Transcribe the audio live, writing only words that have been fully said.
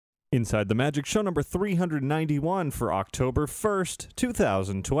Inside the Magic, show number 391 for October 1st,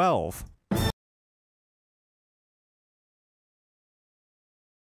 2012.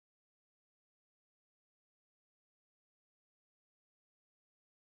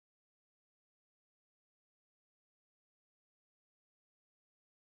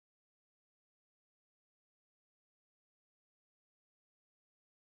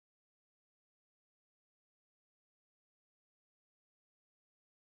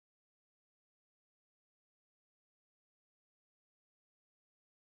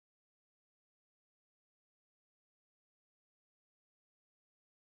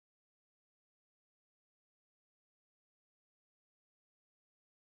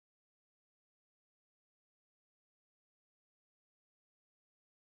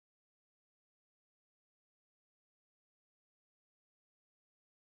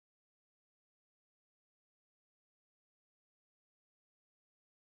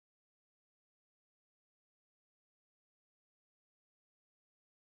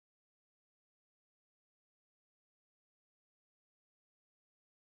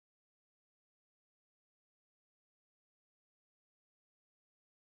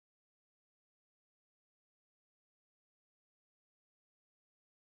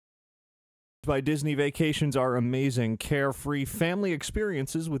 By Disney, vacations are amazing, carefree family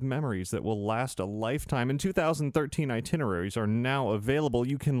experiences with memories that will last a lifetime. And 2013 itineraries are now available.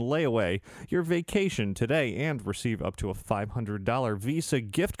 You can lay away your vacation today and receive up to a $500 Visa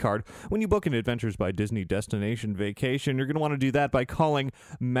gift card when you book an Adventures by Disney destination vacation. You're going to want to do that by calling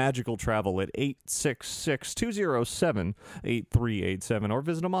Magical Travel at 866-207-8387 or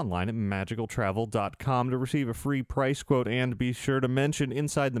visit them online at magicaltravel.com to receive a free price quote, and be sure to mention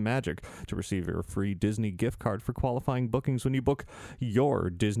Inside the Magic to receive your free Disney gift card for qualifying bookings when you book your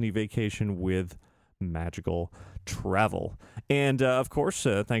Disney vacation with Magical Travel. And of course,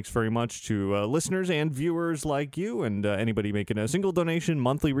 thanks very much to listeners and viewers like you, and anybody making a single donation,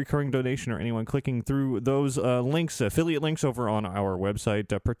 monthly recurring donation, or anyone clicking through those links, affiliate links over on our website,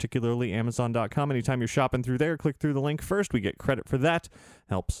 particularly Amazon.com. Anytime you're shopping through there, click through the link first. We get credit for that.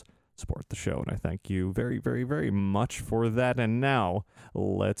 Helps support the show, and I thank you very, very, very much for that. And now,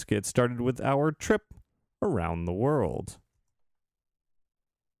 let's get started with our trip around the world.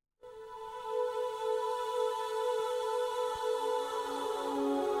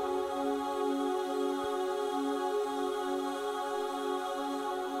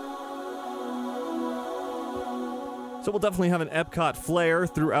 So we'll definitely have an Epcot flair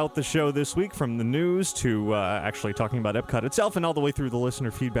throughout the show this week, from the news to actually talking about Epcot itself, and all the way through the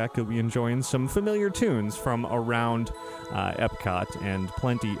listener feedback. You'll be enjoying some familiar tunes from around Epcot, and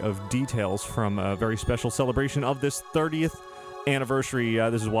plenty of details from a very special celebration of this 30th anniversary.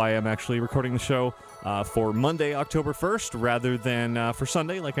 This is why I'm actually recording the show for Monday, October 1st, rather than for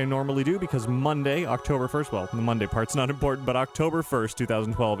Sunday like I normally do, because Monday, October 1st, well, the Monday part's not important, but October 1st,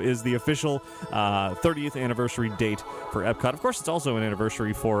 2012 is the official 30th anniversary date for Epcot. Of course, it's also an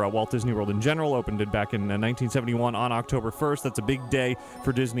anniversary for Walt Disney World in general. Opened it back in 1971 on October 1st. That's a big day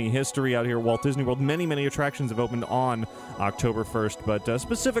for Disney history out here at Walt Disney World. Many, many attractions have opened on October 1st, but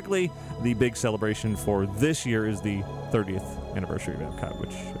specifically, the big celebration for this year is the 30th anniversary of Epcot,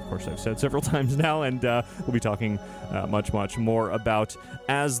 which, of course, I've said several times now, and we'll be talking much, much more about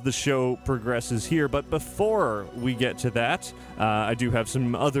as the show progresses here. But before we get to that, I do have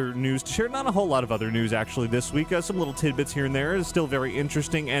some other news to share. Not a whole lot of other news, actually, this week. Some little tidbits here and there. It's still very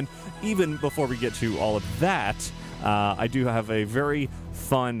interesting. And even before we get to all of that, I do have a very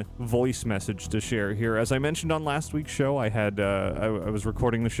fun voice message to share here. As I mentioned on last week's show, I was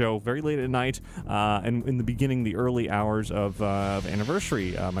recording the show very late at night, and in the beginning, the early hours of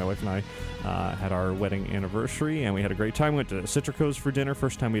anniversary. My wife and I had our wedding anniversary, and we had a great time. We went to Citrico's for dinner,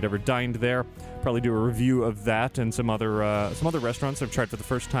 first time we'd ever dined there. Probably do a review of that and some other restaurants I've tried for the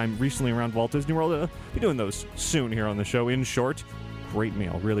first time recently around Walt Disney World. Be doing those soon here on the show. In short, great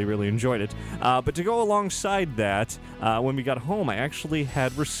meal. Really, really enjoyed it. But to go alongside that, when we got home, I actually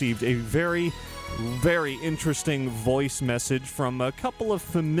had received a very, very interesting voice message from a couple of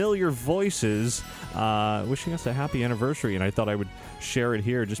familiar voices wishing us a happy anniversary, and I thought I would share it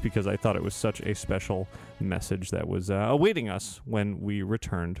here just because I thought it was such a special message that was awaiting us when we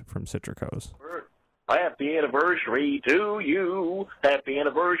returned from Citrico's. Happy anniversary to you. Happy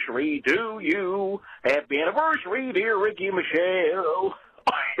anniversary to you. Happy anniversary, dear Ricky Michelle.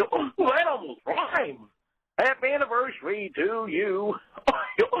 That almost rhymes. Happy anniversary to you.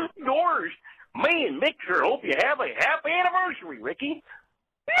 Yours. Me and Mick sure hope you have a happy anniversary, Ricky.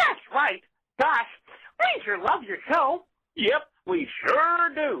 That's right. Gosh, we sure love your show. Yep, we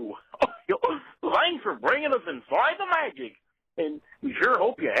sure do. Thanks for bringing us inside the magic. And we sure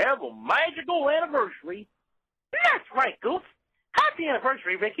hope you have a magical anniversary. That's right, Goof. Happy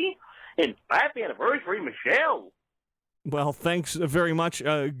anniversary, Ricky. And happy anniversary, Michelle. Well, thanks very much,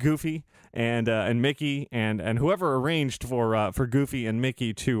 Goofy and Mickey and whoever arranged for Goofy and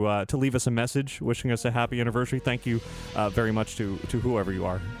Mickey to leave us a message wishing us a happy anniversary. Thank you very much to whoever you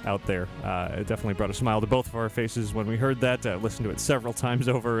are out there. It definitely brought a smile to both of our faces when we heard that. Listened to it several times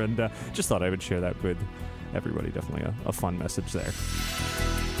over, and just thought I would share that with everybody. Definitely a fun message there.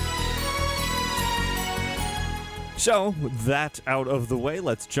 So, with that out of the way,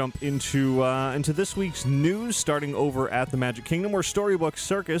 let's jump into this week's news, starting over at the Magic Kingdom, where Storybook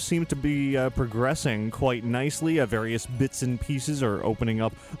Circus seems to be progressing quite nicely. Various bits and pieces are opening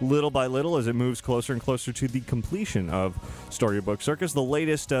up little by little as it moves closer and closer to the completion of Storybook Circus. The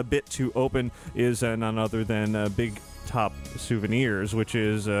latest bit to open is none other than Big Top Souvenirs, which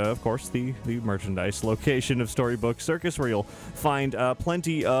is, of course, the merchandise location of Storybook Circus, where you'll find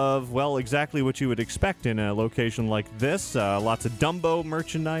plenty of, well, exactly what you would expect in a location like this. Lots of Dumbo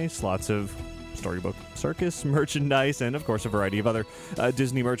merchandise, lots of Storybook Circus merchandise, and, of course, a variety of other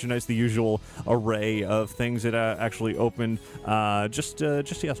Disney merchandise, the usual array of things that actually opened just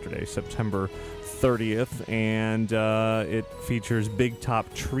yesterday, September 30th, and it features Big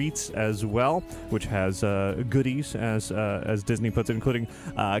Top Treats as well, which has goodies, as Disney puts it, including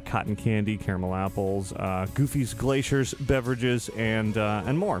cotton candy, caramel apples, Goofy's Glaciers, beverages, and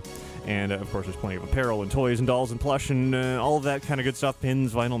more. And, of course, there's plenty of apparel and toys and dolls and plush and all of that kind of good stuff,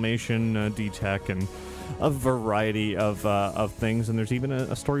 pins, Vinylmation, D-Tech, and a variety of things. And there's even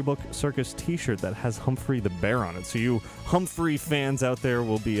a Storybook Circus t-shirt that has Humphrey the Bear on it. So you Humphrey fans out there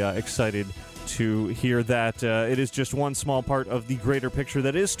will be excited to hear that. It is just one small part of the greater picture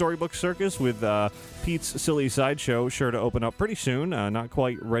that is Storybook Circus, with Pete's Silly Sideshow sure to open up pretty soon. Not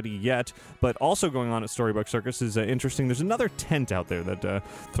quite ready yet, but also going on at Storybook Circus is interesting. There's another tent out there that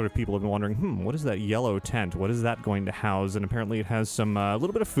sort of people have been wondering, what is that yellow tent? What is that going to house? And apparently it has some a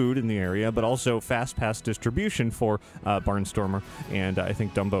little bit of food in the area, but also Fast Pass distribution for Barnstormer, and I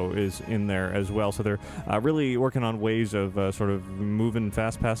think Dumbo is in there as well. So they're really working on ways of sort of moving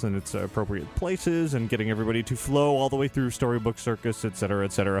Fast Pass in its appropriate places and getting everybody to flow all the way through Storybook Circus, etc.,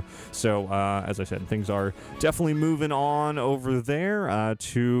 etc. So, as I said, things are definitely moving on over there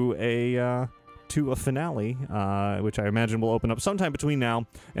to a finale, which I imagine will open up sometime between now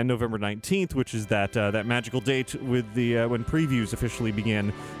and November 19th, which is that magical date with the when previews officially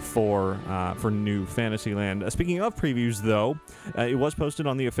begin for New Fantasyland. Speaking of previews, though, it was posted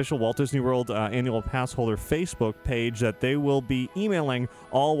on the official Walt Disney World Annual Pass Holder Facebook page that they will be emailing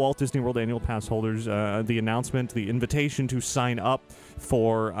all Walt Disney World Annual Pass holders the announcement, the invitation to sign up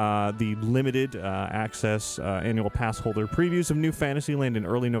for the limited access annual pass holder previews of New Fantasyland in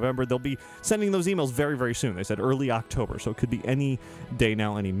early November. They'll be sending those emails very, very soon. They said early October, so it could be any day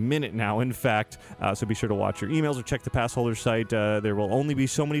now, any minute now, in fact. So be sure to watch your emails or check the pass holder site. There will only be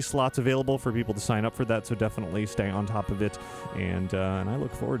so many slots available for people to sign up for that, so definitely stay on top of it. And I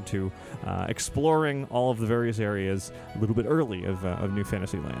look forward to exploring all of the various areas a little bit early of New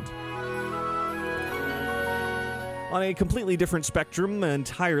Fantasyland. On a completely different spectrum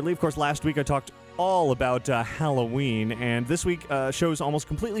entirely, of course, last week I talked all about Halloween, and this week show's almost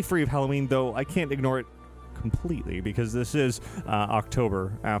completely free of Halloween, though I can't ignore it completely because this is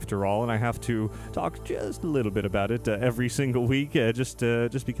October after all, and I have to talk just a little bit about it every single week, just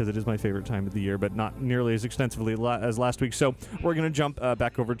because it is my favorite time of the year, but not nearly as extensively as last week. So we're going to jump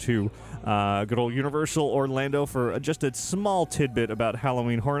back over to good old Universal Orlando for just a small tidbit about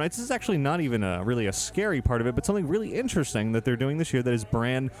Halloween Horror Nights. This is actually not even really a scary part of it, but something really interesting that they're doing this year that is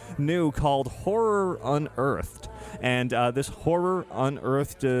brand new, called Horror Unearthed. And this Horror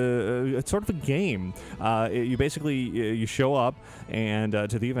Unearthed, it's sort of a game. You basically you show up and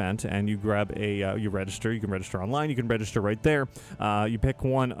to the event, and you grab you register. You can register online. You can register right there. You pick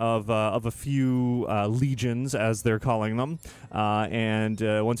one of a few legions, as they're calling them, and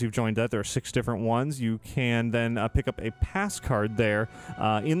once you've joined that, there are 6 different ones. You can then pick up a pass card there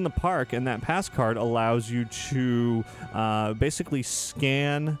in the park, and that pass card allows you to basically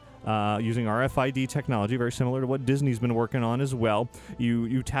scan. Using RFID technology, very similar to what Disney's been working on as well.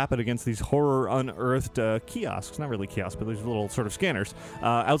 You tap it against these Horror Unearthed kiosks, not really kiosks, but these little sort of scanners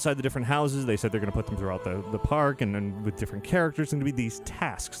outside the different houses. They said they're going to put them throughout the park, and then with different characters, and to be these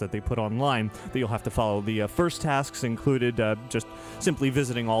tasks that they put online that you'll have to follow. The first tasks included just simply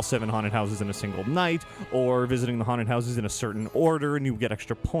visiting all 7 haunted houses in a single night, or visiting the haunted houses in a certain order, and you get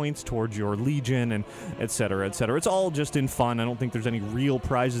extra points towards your legion, and etc., etc. It's all just in fun. I don't think there's any real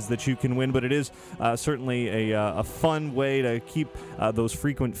prizes that you can win, but it is certainly a fun way to keep those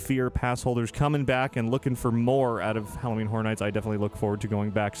frequent fear pass holders coming back and looking for more out of Halloween Horror Nights. I definitely look forward to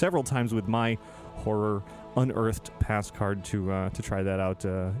going back several times with my Horror Unearthed pass card to try that out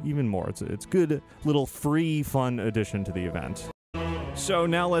even more. It's a good little free fun addition to the event. So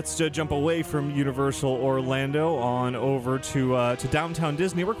now let's jump away from Universal Orlando on over to Downtown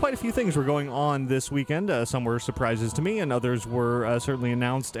Disney, where quite a few things were going on this weekend. Some were surprises to me, and others were certainly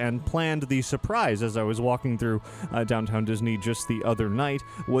announced and planned. The surprise, as I was walking through Downtown Disney just the other night,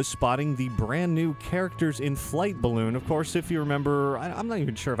 was spotting the brand new Characters in Flight balloon. Of course, if you remember, I'm not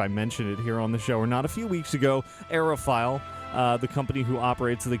even sure if I mentioned it here on the show or not, a few weeks ago, Aerophile, the company who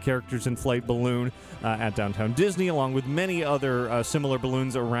operates the Characters in Flight balloon at Downtown Disney, along with many other similar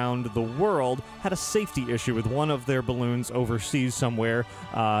balloons around the world, had a safety issue with one of their balloons overseas somewhere.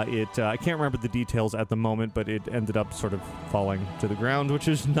 I can't remember the details at the moment, but it ended up sort of falling to the ground, which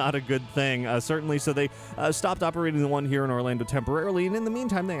is not a good thing, certainly. So they stopped operating the one here in Orlando temporarily, and in the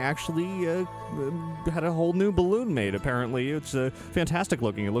meantime, they actually had a whole new balloon made, apparently. It's fantastic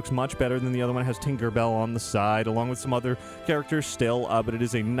looking. It looks much better than the other one. It has Tinkerbell on the side, along with some other characters still, but it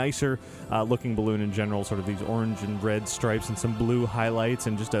is a nicer looking balloon in general, sort of these orange and red stripes and some blue highlights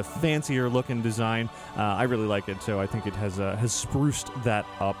and just a fancier looking design. I really like it, so I think it has spruced that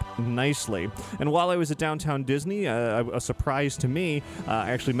up nicely. And while I was at Downtown Disney, a surprise to me,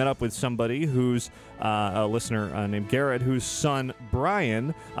 I actually met up with somebody who's a listener named Garrett, whose son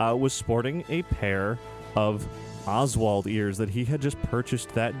Brian was sporting a pair of Oswald ears that he had just purchased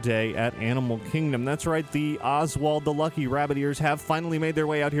that day at Animal Kingdom. That's right, the Oswald the Lucky Rabbit ears have finally made their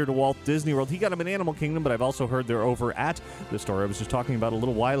way out here to Walt Disney World. He got them in Animal Kingdom, but I've also heard they're over at the store I was just talking about a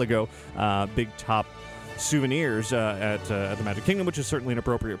little while ago, Big Top Souvenirs at the Magic Kingdom, which is certainly an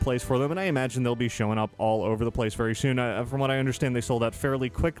appropriate place for them, and I imagine they'll be showing up all over the place very soon. From what I understand, they sold out fairly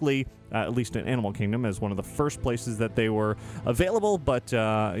quickly, at least in Animal Kingdom, as one of the first places that they were available, but,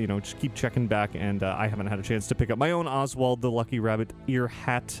 just keep checking back, and I haven't had a chance to pick up my own Oswald the Lucky Rabbit ear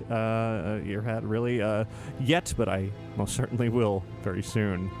hat, yet, but I most certainly will very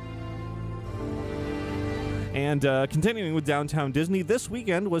soon. And continuing with Downtown Disney, this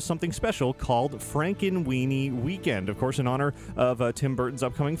weekend was something special called Frankenweenie Weekend. Of course, in honor of Tim Burton's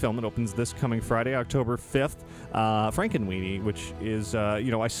upcoming film. It opens this coming Friday, October 5th. Frankenweenie, which is,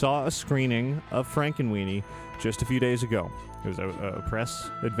 I saw a screening of Frankenweenie just a few days ago. It was a press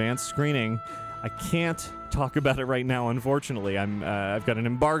advance screening. I can't talk about it right now, unfortunately. I've got an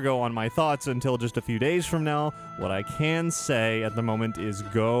embargo on my thoughts until just a few days from now. What I can say at the moment is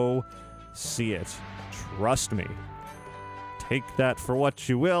go see it. Trust me. Take that for what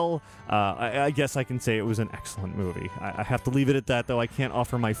you will. I guess I can say it was an excellent movie. I have to leave it at that, though. I can't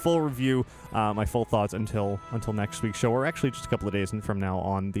offer my full review, my full thoughts until next week's show, or actually just a couple of days from now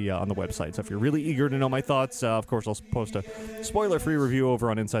on the website. So if you're really eager to know my thoughts, of course I'll post a spoiler-free review over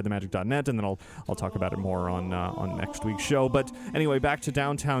on InsideTheMagic.net, and then I'll talk about it more on next week's show. But anyway, back to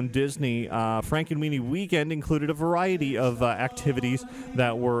Downtown Disney. Frankenweenie Weekend included a variety of activities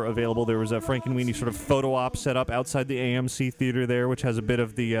that were available. There was a Frankenweenie sort of photo op set up outside the AMC Theater there, which has a bit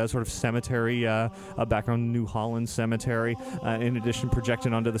of the sort of cemetery background, New Holland Cemetery. In addition,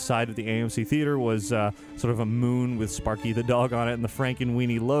 projected onto the side of the AMC Theater was sort of a moon with Sparky the dog on it and the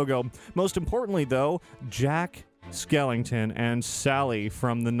Frankenweenie logo. Most importantly, though, Jack Skellington and Sally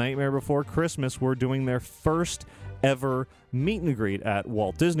from The Nightmare Before Christmas were doing their first ever meet and greet at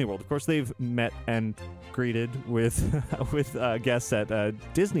Walt Disney World. Of course, they've met and greeted with guests at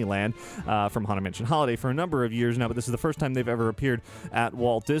Disneyland from Haunted Mansion Holiday for a number of years now, but this is the first time they've ever appeared at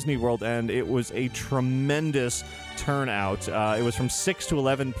Walt Disney World, and it was a tremendous turnout. It was from 6 to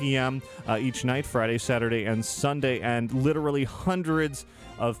 11 p.m. Each night, Friday, Saturday, and Sunday, and literally hundreds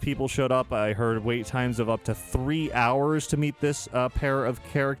of people showed up. I heard wait times of up to 3 hours to meet this pair of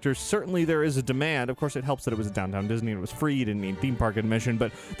characters. Certainly there is a demand. Of course, it helps that it was at Downtown Disney and it was free. You didn't need theme park admission,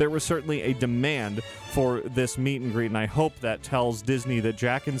 but there was certainly a demand for this meet and greet, and I hope that tells Disney that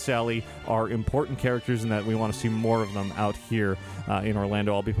Jack and Sally are important characters and that we want to see more of them out here in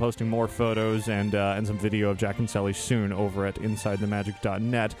Orlando. I'll be posting more photos and some video of Jack and Sally soon over at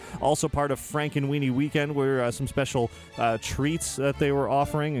InsideTheMagic.net. Also part of Frankenweenie Weekend were some special treats that they were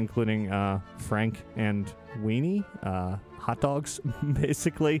offering, including Frank and Weenie, hot dogs,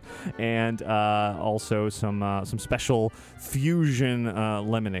 basically, and also some special fusion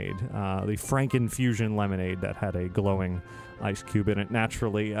lemonade, the Franken Fusion lemonade that had a glowing ice cube in it.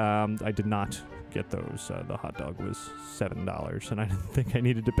 Naturally, I did not get those. The hot dog was $7, and I didn't think I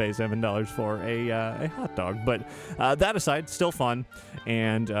needed to pay $7 for a hot dog. But that aside, still fun,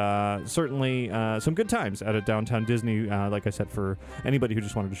 and certainly some good times at a downtown Disney. Like I said, for anybody who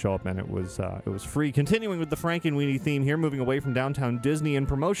just wanted to show up, and it was free. Continuing with the Frankenweenie theme here, moving away from downtown Disney in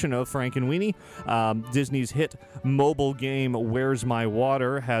promotion of Frankenweenie, Disney's hit mobile game Where's My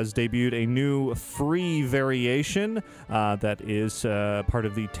Water has debuted a new free variation that is part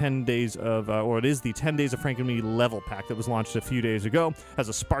of the 10 days of, or it is the 10 Days of Frankenweenie level pack that was launched a few days ago. Has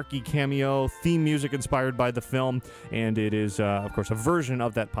a Sparky cameo, theme music inspired by the film, and it is, of course, a version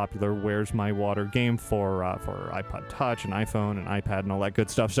of that popular Where's My Water game for iPod Touch and iPhone and iPad and all that good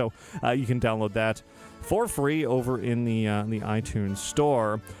stuff. So you can download that for free over in the iTunes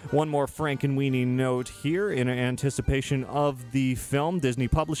store. One more Frankenweenie note here. In anticipation of the film, Disney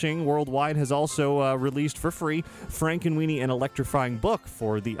Publishing Worldwide has also released for free Frankenweenie, an electrifying book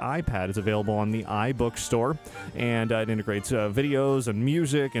for the iPad. It's available on the iBook store, and it integrates videos and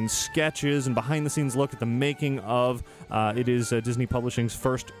music and sketches and behind-the-scenes look at the making of. It is Disney Publishing's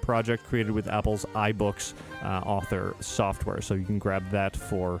first project created with Apple's iBooks author software, so you can grab that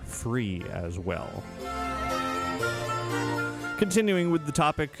for free as well. Continuing with the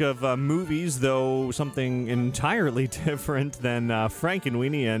topic of movies, though something entirely different than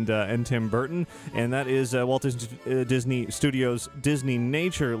Frankenweenie and Tim Burton, and that is Walt Disney Studios' Disney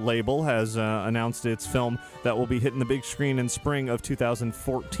Nature label has announced its film that will be hitting the big screen in spring of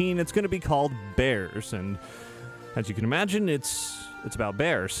 2014. It's going to be called Bears, and as you can imagine, it's about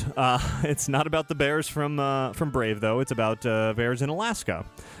bears. It's not about the bears from Brave, though. It's about bears in Alaska.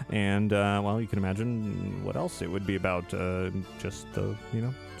 And, well, you can imagine what else it would be about. Just the,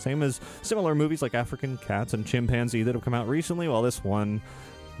 same as similar movies like African Cats and Chimpanzee that have come out recently. Well, this one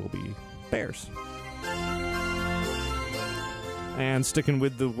will be bears. And sticking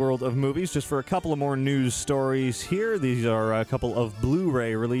with the world of movies, just for a couple of more news stories here. These are a couple of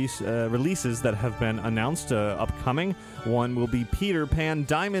Blu-ray releases that have been announced upcoming. One will be Peter Pan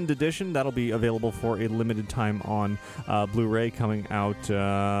Diamond Edition. That'll be available for a limited time on Blu-ray coming out,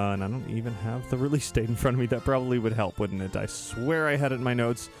 and I don't even have the release date in front of me. That probably would help, wouldn't it? I swear I had it in my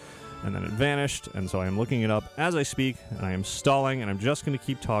notes, and then it vanished, and so I am looking it up as I speak, and I am stalling, and I'm just going to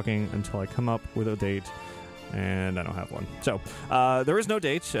keep talking until I come up with a date. And I don't have one. So, there is no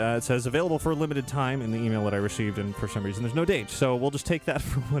date. It says available for a limited time in the email that I received, and for some reason there's no date. So we'll just take that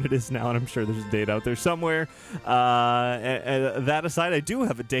for what it is now, and I'm sure there's a date out there somewhere. That aside, I do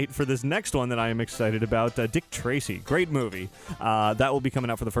have a date for this next one that I am excited about. Dick Tracy. Great movie. That will be coming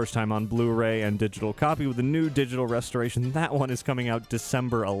out for the first time on Blu-ray and digital copy with a new digital restoration. That one is coming out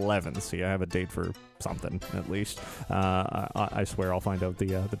December 11th. See, I have a date for something, at least. I swear I'll find out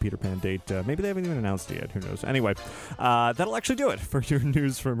the Peter Pan date. Maybe they haven't even announced it yet. Who knows? Anyway, that'll actually do it for your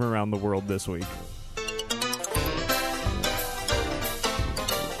news from around the world this week.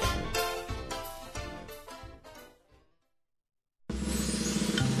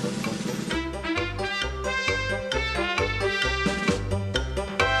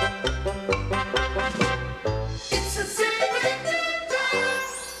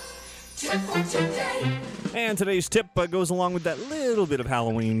 And today's tip goes along with that little bit of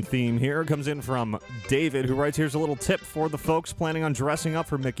Halloween theme here. It comes in from David, who writes, here's a little tip for the folks planning on dressing up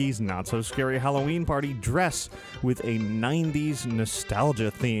for Mickey's not-so-scary Halloween party. Dress with a 90s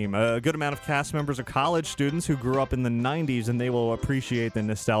nostalgia theme. A good amount of cast members are college students who grew up in the 90s, and they will appreciate the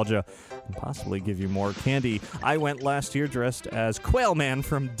nostalgia and possibly give you more candy. I went last year dressed as Quail Man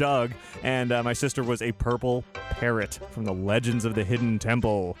from Doug, and my sister was a purple parrot from the Legends of the Hidden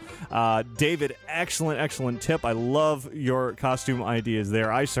Temple. David, excellent tip. I love your costume ideas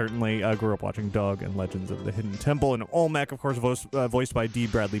there. I certainly grew up watching Doug and Legends of the Hidden Temple, and Olmec, of course, voiced by D.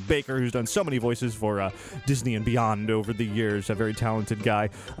 Bradley Baker, who's done so many voices for Disney and beyond over the years. A very talented guy.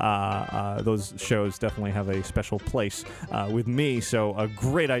 Those shows definitely have a special place with me, so a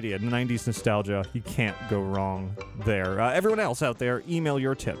great idea. 90s nostalgia, you can't go wrong there. Everyone else out there, email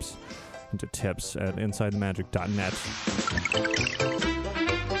your tips into tips@insidethemagic.net.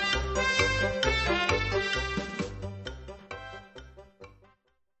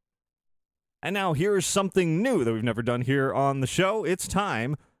 And now here's something new that we've never done here on the show. It's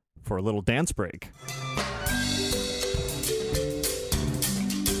time for a little dance break.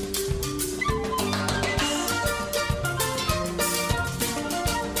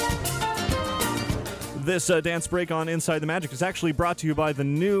 This dance break on Inside the Magic is actually brought to you by the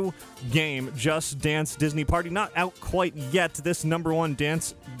new game, Just Dance Disney Party. Not out quite yet. This #1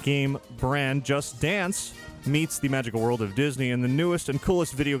 dance game brand, Just Dance, meets the magical world of Disney in the newest and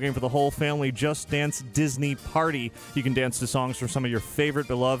coolest video game for the whole family, Just Dance Disney Party. You can dance to songs from some of your favorite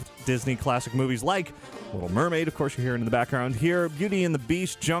beloved Disney classic movies like Little Mermaid, of course you're hearing in the background here, Beauty and the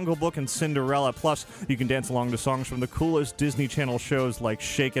Beast, Jungle Book, and Cinderella. Plus, you can dance along to songs from the coolest Disney Channel shows like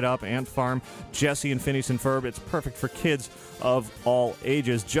Shake It Up, Ant Farm, Jessie and Phineas and Ferb. It's perfect for kids of all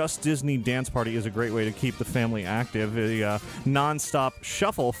ages. Just Disney Dance Party is a great way to keep the family active. The non-stop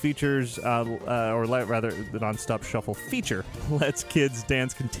shuffle features, the non-stop shuffle feature lets kids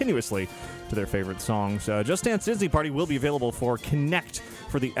dance continuously to their favorite songs. Just Dance Disney Party will be available for Kinect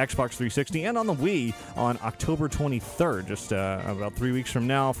for the Xbox 360 and on the Wii on October 23rd, just about 3 weeks from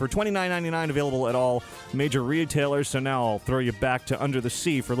now, for $29.99, available at all major retailers. So now I'll throw you back to Under the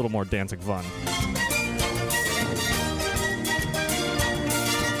Sea for a little more dancing fun.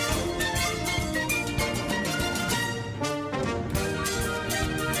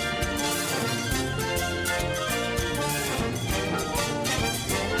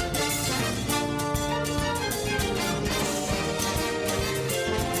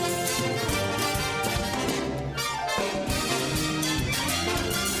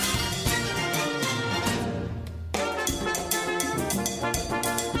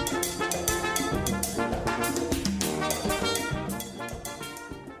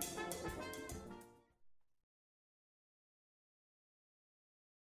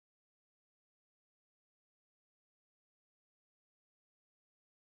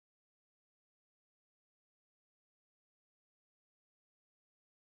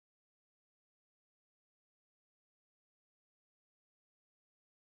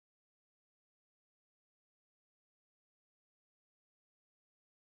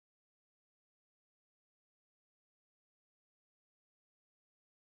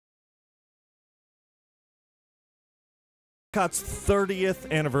 EPCOT's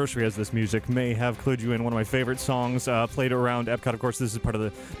 30th anniversary, as this music may have clued you in. One of my favorite songs played around Epcot. Of course, this is part of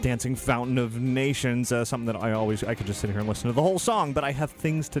the Dancing Fountain of Nations, something that I could just sit here and listen to the whole song, but I have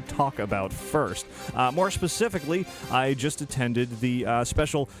things to talk about first. More specifically, I just attended the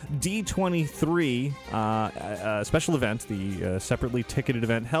special D23 special event, the separately ticketed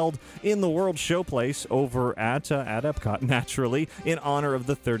event held in the World Showplace over at Epcot, naturally, in honor of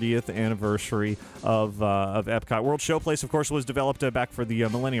the 30th anniversary of Epcot. World Showplace, of course, was developed back for the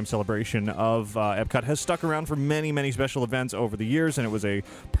Millennium Celebration of Epcot, has stuck around for many, many special events over the years, and it was a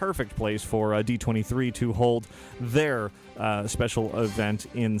perfect place for D23 to hold their special event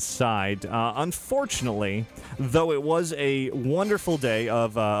inside. Unfortunately, though it was a wonderful day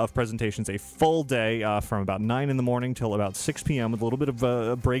of presentations, a full day from about 9 in the morning till about 6 p.m. with a little bit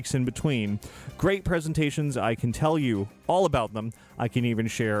of breaks in between. Great presentations. I can tell you all about them. I can even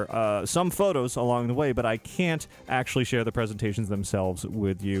share some photos along the way, but I can't actually share the presentations themselves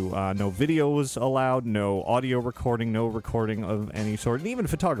with you. No video was allowed, no audio recording, no recording of any sort, and even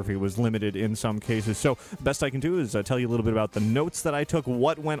photography was limited in some cases. So the best I can do is tell you a little bit about the notes that I took,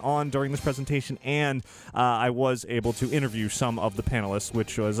 what went on during this presentation, and I was able to interview some of the panelists,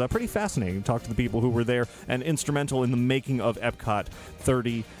 which was pretty fascinating. Talk to the people who were there and instrumental in the making of Epcot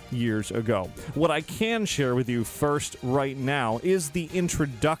 30 years ago. What I can share with you first right now is the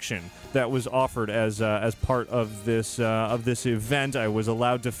introduction that was offered as part of this event. I was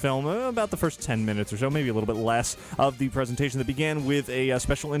allowed to film about the first 10 minutes or so, maybe a little bit less, of the presentation that began with a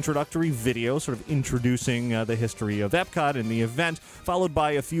special introductory video, sort of introducing the history of Epcot and the event, followed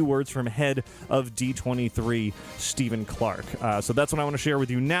by a few words from head of D23, Stephen Clark. So that's what I want to share with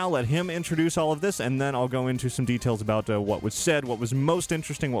you now. Let him introduce all of this, and then I'll go into some details about what was said, what was most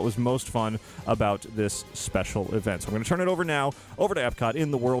interesting, what was most fun about this special event. So I'm going to turn it over now, over to Epcot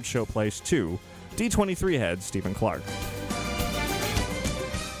in the World Showplace to D23 head Stephen Clark.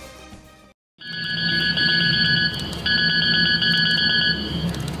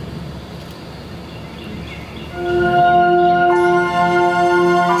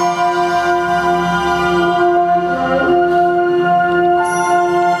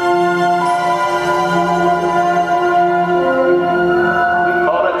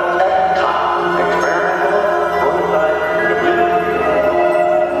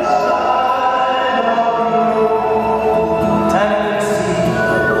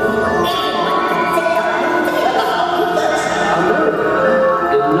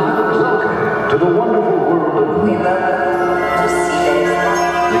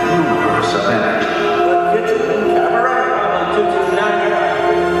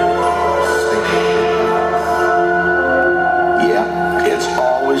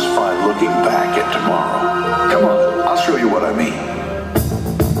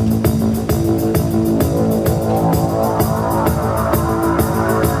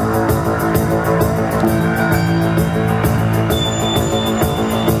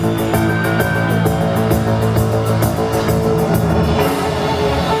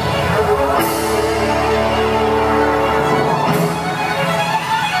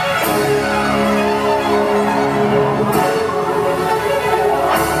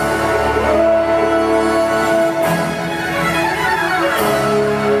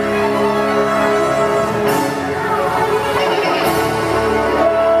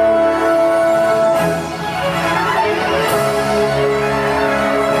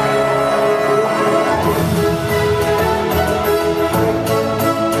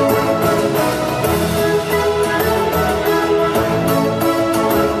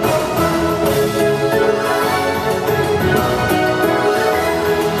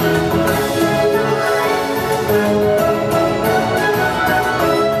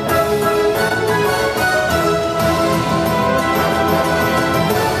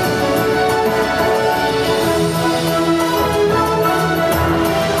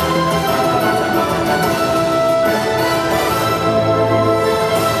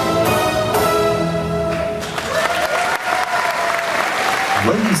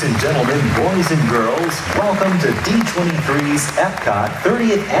 boys and girls, welcome to D23's EPCOT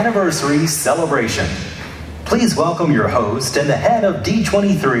 30th Anniversary Celebration. Please welcome your host and the head of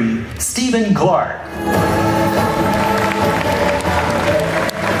D23, Stephen Clark.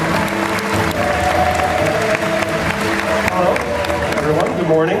 Hello, everyone. Good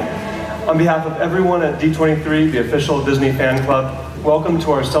morning. On behalf of everyone at D23, the official Disney fan club, welcome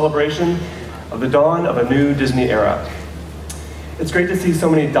to our celebration of the dawn of a new Disney era. It's great to see so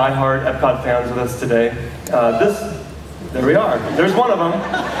many die-hard EPCOT fans with us today. There we are. There's one of them.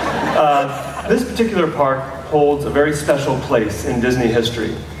 This particular park holds a very special place in Disney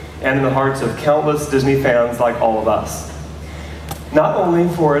history and in the hearts of countless Disney fans like all of us. Not only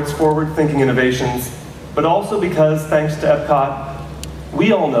for its forward-thinking innovations, but also because, thanks to EPCOT,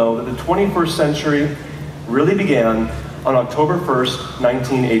 we all know that the 21st century really began on October 1st,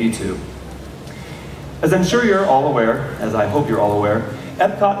 1982. As I'm sure you're all aware, as I hope you're all aware,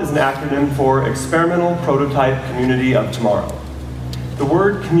 EPCOT is an acronym for Experimental Prototype Community of Tomorrow. The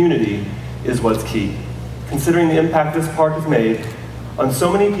word community is what's key, considering the impact this park has made on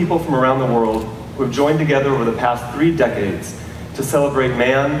so many people from around the world who have joined together over the past 3 decades to celebrate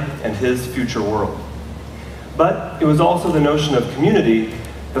man and his future world. But it was also the notion of community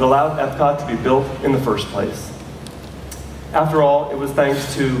that allowed EPCOT to be built in the first place. After all, it was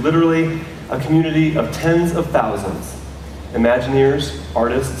thanks to literally a community of tens of thousands, Imagineers,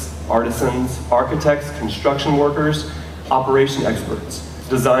 artists, artisans, architects, construction workers, operation experts,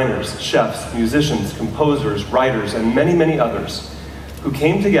 designers, chefs, musicians, composers, writers, and many, many others who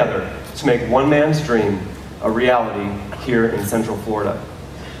came together to make one man's dream a reality here in Central Florida.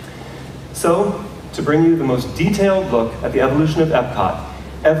 So, to bring you the most detailed look at the evolution of EPCOT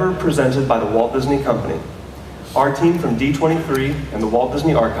ever presented by the Walt Disney Company, our team from D23 and the Walt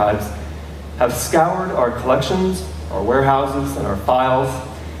Disney Archives have scoured our collections, our warehouses, and our files,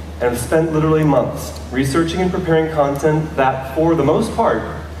 and have spent literally months researching and preparing content that, for the most part,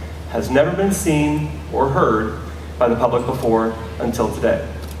 has never been seen or heard by the public before until today.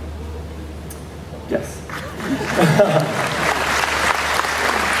 Yes.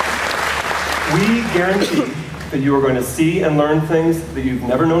 We guarantee that you are going to see and learn things that you've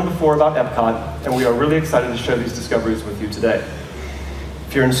never known before about EPCOT, and we are really excited to share these discoveries with you today.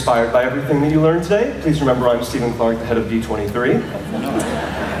 If you're inspired by everything that you learned today, please remember I'm Stephen Clark, the head of D23.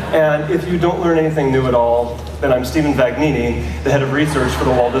 And if you don't learn anything new at all, then I'm Stephen Vagnini, the head of research for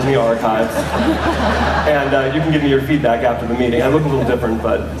the Walt Disney Archives. And you can give me your feedback after the meeting. I look a little different,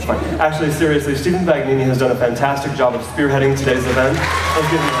 but it's fine. Actually, seriously, Stephen Vagnini has done a fantastic job of spearheading today's event. Let's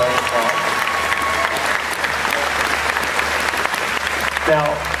give him a round of applause. Now,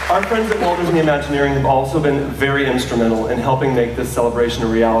 our friends at Walt Disney Imagineering have also been very instrumental in helping make this celebration a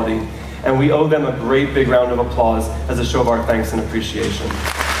reality, and we owe them a great big round of applause as a show of our thanks and appreciation.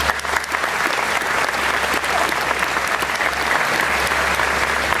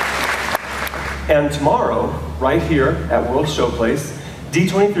 And tomorrow, right here at World Showplace,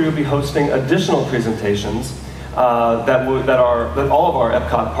 D23 will be hosting additional presentations that all of our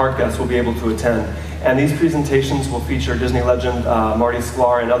EPCOT park guests will be able to attend. And these presentations will feature Disney legend Marty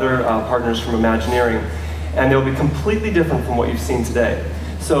Sklar and other partners from Imagineering. And they'll be completely different from what you've seen today.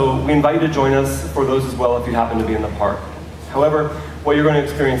 So we invite you to join us for those as well if you happen to be in the park. However, what you're going to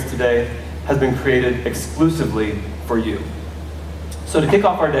experience today has been created exclusively for you. So to kick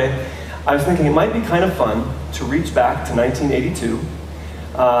off our day, I was thinking it might be kind of fun to reach back to 1982.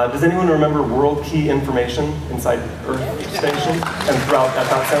 Does anyone remember World Key Information inside Earth Station and throughout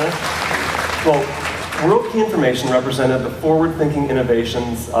EPCOT Center? Well, World Key Information represented the forward-thinking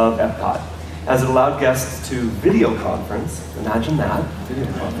innovations of EPCOT, as it allowed guests to video conference, imagine that, video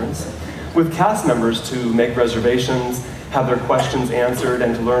conference, with cast members to make reservations, have their questions answered,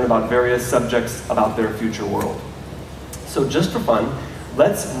 and to learn about various subjects about their future world. So just for fun,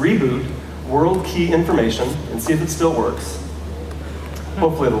 let's reboot World Key Information and see if it still works.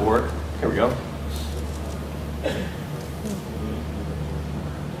 Hopefully it'll work. Here we go.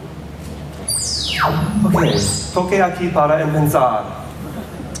 Okay, toque aquí para empezar.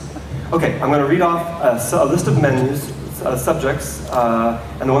 Okay, I'm going to read off a list of menus, subjects,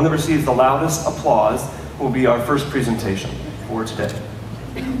 and the one that receives the loudest applause will be our first presentation for today.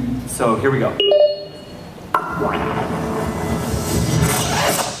 So here we go.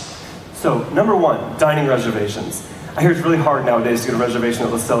 So, number 1, dining reservations. I hear it's really hard nowadays to get a reservation at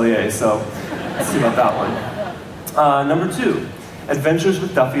Le Cellier, so let's see about that one. Number 2, Adventures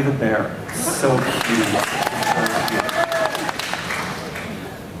with Duffy the Bear. So cute.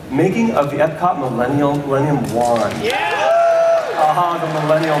 Making of the EPCOT Millennium Wand. Yeah! Aha, the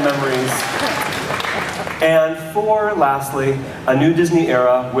millennial memories. And 4, lastly, A New Disney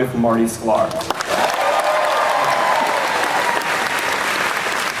Era with Marty Sklar.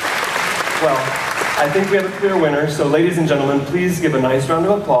 Well, I think we have a clear winner, so ladies and gentlemen, please give a nice round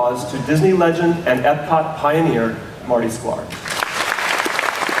of applause to Disney legend and EPCOT pioneer, Marty Sklar.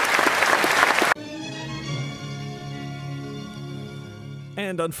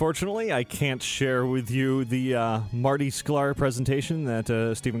 And unfortunately, I can't share with you the Marty Sklar presentation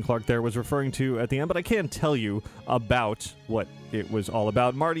that Stephen Clark there was referring to at the end, but I can tell you about what it was all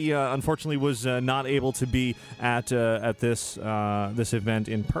about. Marty, unfortunately, was not able to be at this event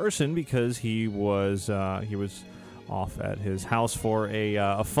in person because he was off at his house for a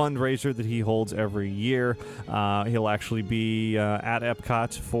fundraiser that he holds every year. He'll actually be at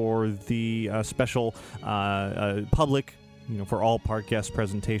EPCOT for the special public, for all park guests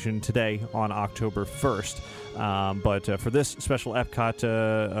presentation today on October 1st. But for this special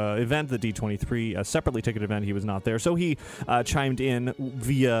EPCOT event, the D23 separately ticketed event, he was not there. So he chimed in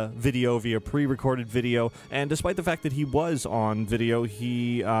via pre-recorded video. And despite the fact that he was on video,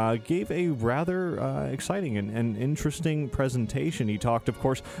 he gave a rather exciting and interesting presentation. He talked, of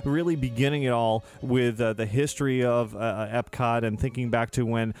course, really beginning it all with the history of EPCOT and thinking back to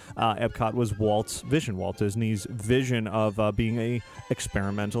when EPCOT was Walt Disney's vision of being a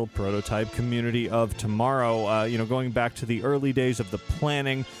experimental prototype community of tomorrow. Going back to the early days of the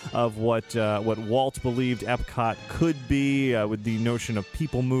planning of what Walt believed EPCOT could be, with the notion of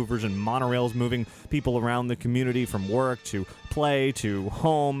people movers and monorails moving people around the community from work to play to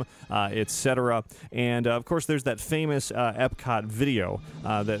home, etc. And of course, there's that famous EPCOT video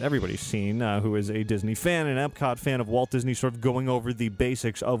that everybody's seen, who is a Disney fan, an EPCOT fan of Walt Disney, sort of going over the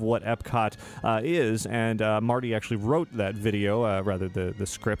basics of what EPCOT is. And Marty actually wrote that video, rather the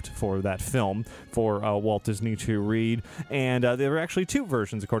script for that film for Walt Disney to read. And there were actually 2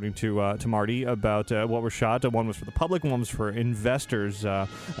 versions, according to Marty, about what was shot. One was for the public, one was for investors. So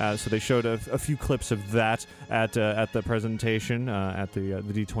they showed a few clips of that at the presentation at the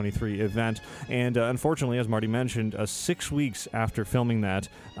D23 event. And unfortunately, as Marty mentioned, 6 weeks after filming that,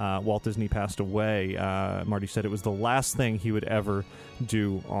 Walt Disney passed away. Marty said it was the last thing he would ever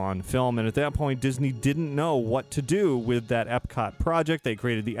do on film. And at that point, Disney didn't know what to do with that EPCOT project. They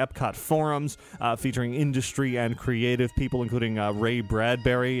created the EPCOT forums, featuring industry and creative people, including Ray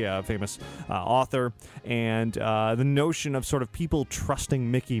Bradbury, a famous author. And the notion of sort of people trusting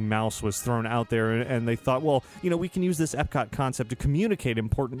Mickey Mouse was thrown out there. And they thought, well, we can use this EPCOT concept to communicate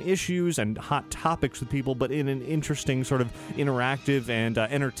important issues and hot topics with people, but in an interesting, sort of interactive and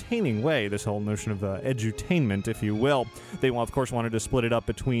entertaining way. This whole notion of edutainment, if you will. They, of course, wanted to split it up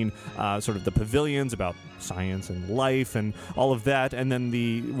between sort of the pavilions about science and life and all of that, and then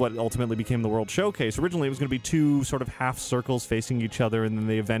what ultimately became the World Showcase. Originally, it was going to be 2 sort of half circles facing each other, and then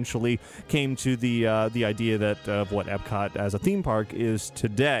they eventually came to the idea that of what EPCOT as a theme park is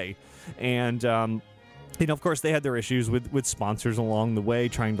today. And of course, they had their issues with sponsors along the way,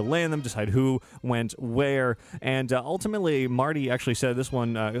 trying to land them, decide who went where. And ultimately, Marty actually said this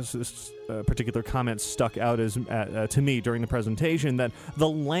one, this particular comment stuck out to me during the presentation, that the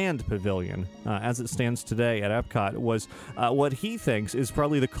land pavilion, as it stands today at EPCOT, was what he thinks is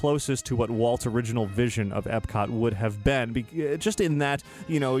probably the closest to what Walt's original vision of EPCOT would have been. Just in that,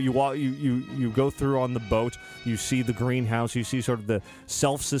 you go through on the boat, you see the greenhouse, you see sort of the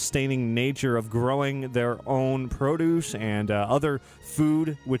self-sustaining nature of growing their own produce and other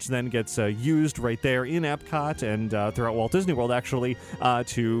food, which then gets used right there in EPCOT and throughout Walt Disney World, actually,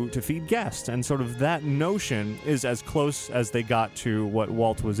 to feed guests. And sort of that notion is as close as they got to what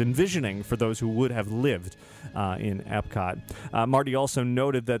Walt was envisioning for those who would have lived in EPCOT. Marty also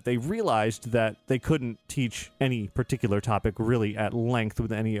noted that they realized that they couldn't teach any particular topic really at length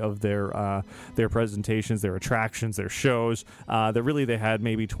with any of their presentations, their attractions, their shows. That really they had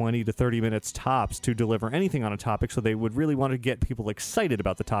maybe 20 to 30 minutes tops to deliver anything on a topic, so they would really want to get people excited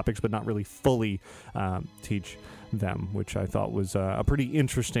about the topics but not really fully teach them, which I thought was a pretty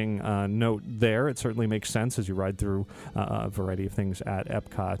interesting note there. It certainly makes sense as you ride through a variety of things at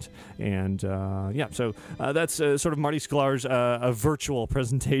EPCOT. And so that's sort of Marty Sklar's a virtual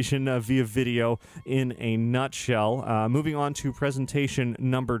presentation via video in a nutshell. Moving on to presentation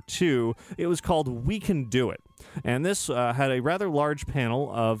number 2, it was called We Can Do It. And this had a rather large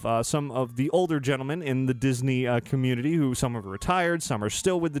panel of some of the older gentlemen in the Disney community, who some have retired, some are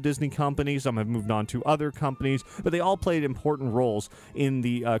still with the Disney company, some have moved on to other companies, but they all played important roles in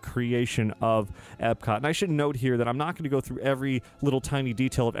the creation of EPCOT. And I should note here that I'm not going to go through every little tiny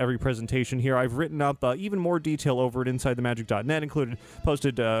detail of every presentation here. I've written up even more detail over at InsideTheMagic.net,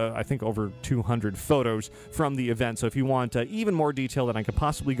 posted, I think, over 200 photos from the event. So if you want even more detail than I could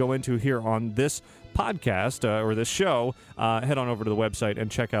possibly go into here on this podcast or this show, head on over to the website and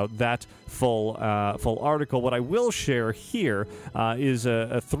check out that full article. What I will share here is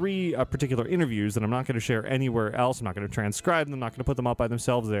three particular interviews that I'm not going to share anywhere else. I'm not going to transcribe them. I'm not going to put them up by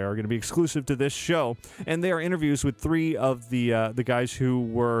themselves. They are going to be exclusive to this show, and they are interviews with three of the guys who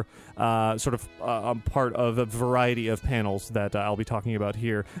were part of a variety of panels that I'll be talking about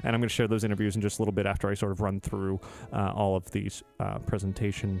here, and I'm going to share those interviews in just a little bit after I sort of run through all of these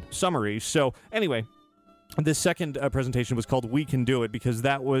presentation summaries. So anyway, this second presentation was called We Can Do It, because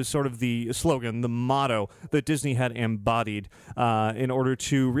that was sort of the slogan, the motto that Disney had embodied in order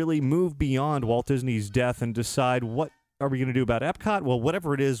to really move beyond Walt Disney's death and decide, what are we going to do about Epcot? Well,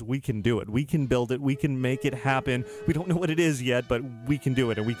 whatever it is, we can do it. We can build it. We can make it happen. We don't know what it is yet, but we can do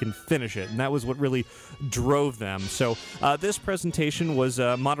it, and we can finish it. And that was what really drove them. So this presentation was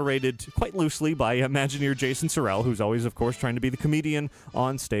moderated quite loosely by Imagineer Jason Sorrell, who's always, of course, trying to be the comedian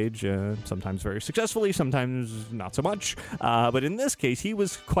on stage, sometimes very successfully, sometimes not so much. But in this case, he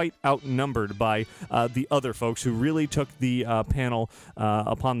was quite outnumbered by the other folks who really took the panel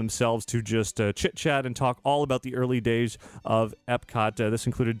upon themselves to just chit-chat and talk all about the early days of Epcot. This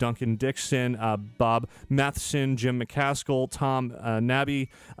included Duncan Dixon, Bob Matheson, Jim McCaskel, Tom Nabbe,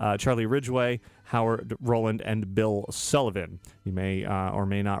 Charlie Ridgway, Howard Roland, and Bill Sullivan. You may or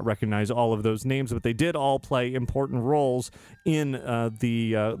may not recognize all of those names, but they did all play important roles in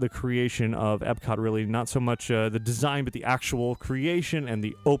the creation of Epcot, really. Not so much the design, but the actual creation and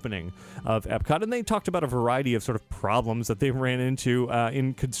the opening of Epcot. And they talked about a variety of sort of problems that they ran into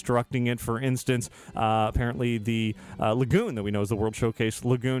in constructing it. For instance, apparently the lagoon that we know as the World Showcase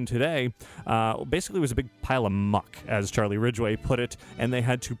Lagoon today basically was a big pile of muck, as Charlie Ridgway put it, and they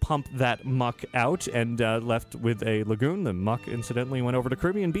had to pump that muck out and left with a lagoon. The muck, incidentally, went over to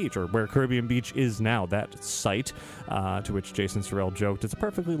Caribbean Beach, or where Caribbean Beach is now, that site, to which Jason Sorrell joked, it's a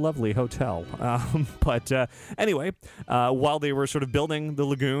perfectly lovely hotel. But anyway, while they were sort of building the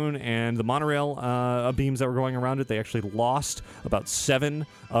lagoon and the monorail beams that were going around it, they actually lost about 7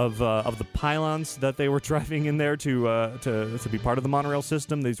 of the pylons that they were driving in there to be part of the monorail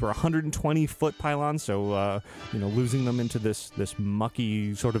system. These were 120-foot pylons, so losing them into this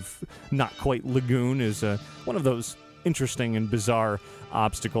mucky sort of not quite lagoon is one of those interesting and bizarre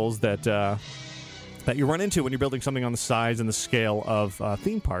obstacles that you run into when you're building something on the size and the scale of a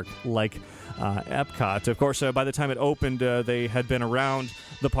theme park like Epcot. Of course, by the time it opened, they had been around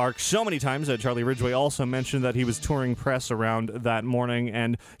the park so many times. Charlie Ridgway also mentioned that he was touring press around that morning,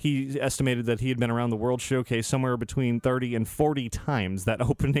 and he estimated that he had been around the World Showcase somewhere between 30 and 40 times that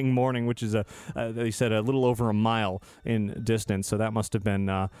opening morning, which is, they said, a little over a mile in distance. So that must have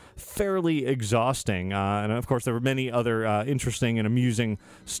been fairly exhausting. And, of course, there were many other interesting and amusing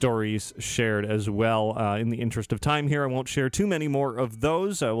stories shared as well. In the interest of time here, I won't share too many more of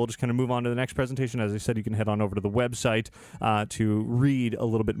those. We'll just kind of move on to the next presentation. As I said, you can head on over to the website to read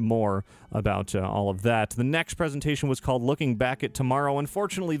a little bit more about all of that. The next presentation was called Looking Back at Tomorrow.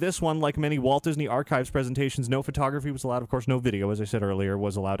 Unfortunately, this one, like many Walt Disney Archives presentations, no photography was allowed. Of course, no video, as I said earlier,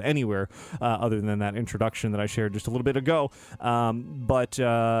 was allowed anywhere other than that introduction that I shared just a little bit ago.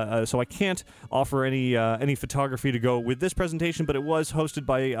 So I can't offer any photography to go with this presentation, but it was hosted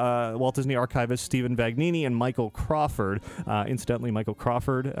by Walt Disney archivist Stephen Vagnini and Michael Crawford. Incidentally, Michael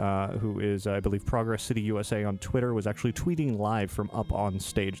Crawford, who is, I believe, Progress City USA on Twitter, was actually tweeting live from up on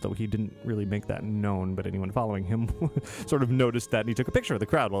stage, though he didn't really make that known, but anyone following him sort of noticed that, and he took a picture of the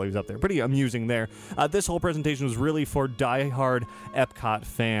crowd while he was up there. Pretty amusing there. This whole presentation was really for die-hard Epcot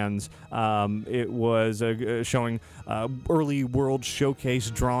fans. It was showing early World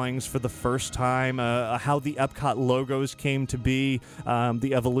Showcase drawings for the first time, how the Epcot logos came to be,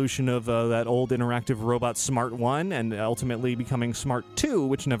 the evolution of that old interactive robot Smart 1, and ultimately becoming Smart 2,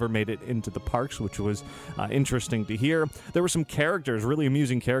 which never made it into the parks, which was interesting to hear. There were some characters, really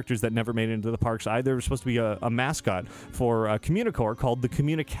amusing characters, that never made it into the parks either. There was supposed to be a mascot for Communicore called the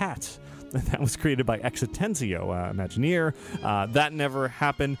Communicats. That was created by Exitenzio, Imagineer. That never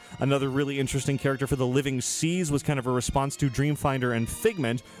happened. Another really interesting character for the Living Seas was kind of a response to Dreamfinder and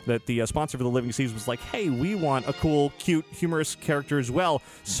Figment, that the sponsor for the Living Seas was like, hey, we want a cool, cute, humorous character as well.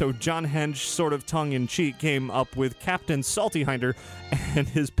 So John Henge, sort of tongue-in-cheek, came up with Captain Saltyhinder and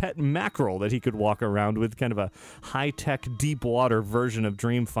his pet mackerel that he could walk around with, kind of a high-tech, deep-water version of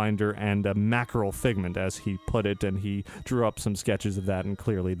Dreamfinder and a mackerel Figment, as he put it, and he drew up some sketches of that, and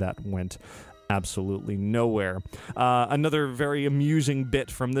clearly that went absolutely nowhere. Another very amusing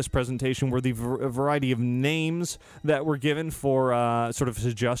bit from this presentation were the variety of names that were given for sort of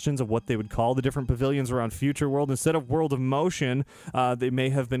suggestions of what they would call the different pavilions around Future World. Instead of World of Motion, they may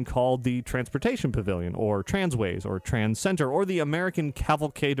have been called the Transportation Pavilion, or Transways, or Trans Center, or the American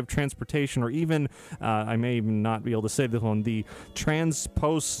Cavalcade of Transportation, or even, I may even not be able to say this one, the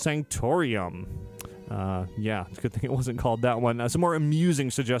Transpose Sanctorium. Yeah, it's a good thing it wasn't called that one. Some more amusing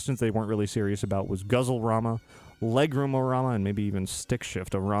suggestions they weren't really serious about was Guzzle-rama, Legroom-orama, and maybe even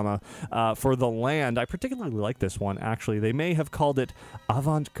Stick-shift-orama. For the land, I particularly like this one, actually. They may have called it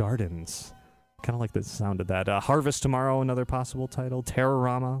Avant Gardens. Kind of like the sound of that. Harvest Tomorrow, another possible title.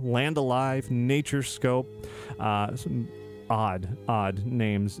 Terrorama, Land Alive, Nature Scope. Some odd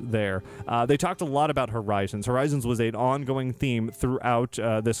names there. They talked a lot about Horizons. Horizons was an ongoing theme throughout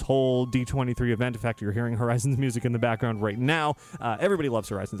this whole D23 event. In fact, you're hearing Horizons music in the background right now. Everybody loves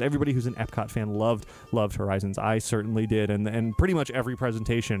Horizons. Everybody who's an EPCOT fan loved Horizons. I certainly did, and pretty much every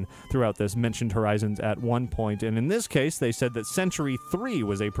presentation throughout this mentioned Horizons at one point. And in this case, they said that Century 3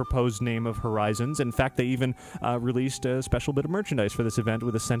 was a proposed name of Horizons. In fact, they even released a special bit of merchandise for this event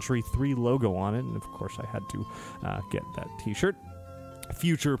with a Century 3 logo on it. And of course, I had to get that t-shirt.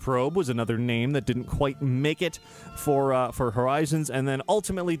 Future Probe was another name that didn't quite make it for Horizons, and then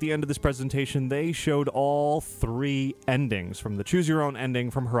ultimately at the end of this presentation they showed all 3 endings from the Choose Your Own ending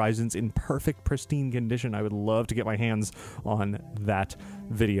from Horizons in perfect, pristine condition. I would love to get my hands on that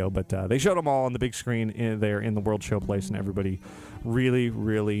video, but they showed them all on the big screen there in the World Showplace, and everybody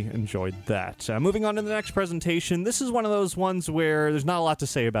really enjoyed that. Moving on to the next presentation, this is one of those ones where there's not a lot to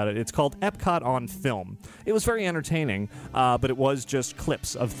say about it. It's called EPCOT on Film. It was very entertaining, but it was just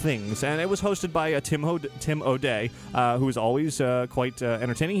clips of things, and it was hosted by Tim O'Day, who is always quite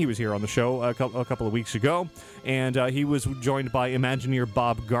entertaining. He was here on the show a couple of weeks ago, and he was joined by Imagineer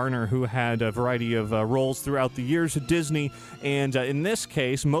Bob Garner, who had a variety of roles throughout the years at Disney, and in this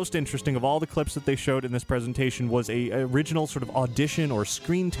case, most interesting of all the clips that they showed in this presentation was a original sort of audition or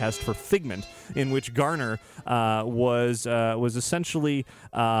screen test for Figment, in which Garner was essentially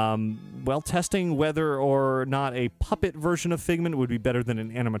testing whether or not a puppet version of Figment would be better than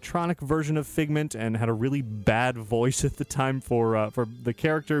an animatronic version of Figment, and had a really bad voice at the time for the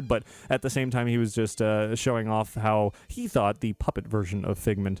character, but at the same time he was just showing off how he thought the puppet version of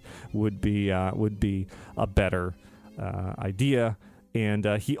Figment would be a better idea. And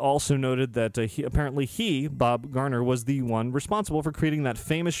he also noted that Bob Garner, was the one responsible for creating that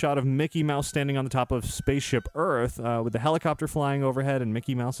famous shot of Mickey Mouse standing on the top of Spaceship Earth with the helicopter flying overhead and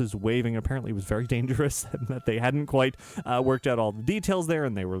Mickey Mouse is waving. Apparently it was very dangerous and that they hadn't quite worked out all the details there,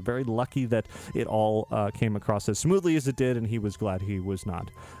 and they were very lucky that it all came across as smoothly as it did, and he was glad he was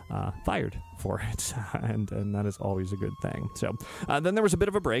not fired for it, and that is always a good thing. So then there was a bit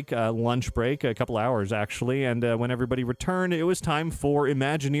of a break, lunch break, a couple hours actually, and when everybody returned, it was time for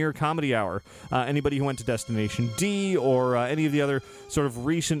Imagineer Comedy Hour. Anybody who went to Destination D or any of the other sort of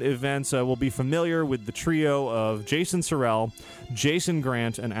recent events will be familiar with the trio of Jason Sorrell, Jason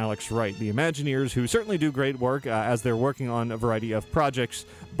Grant, and Alex Wright, the Imagineers, who certainly do great work as they're working on a variety of projects,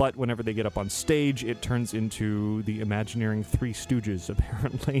 but whenever they get up on stage, it turns into the Imagineering Three Stooges,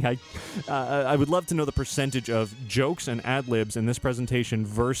 apparently. I would love to know the percentage of jokes and ad-libs in this presentation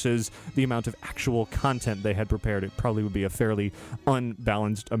versus the amount of actual content they had prepared. It probably would be a fairly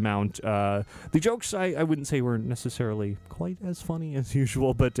unbalanced amount. The jokes, I wouldn't say were necessarily quite as funny as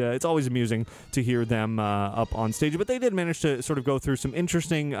usual, but it's always amusing to hear them up on stage. But they did manage to sort of go through some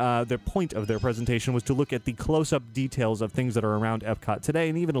interesting, their point of their presentation was to look at the close-up details of things that are around EPCOT today,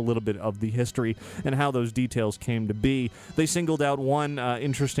 and even a little bit of the history and how those details came to be. They singled out one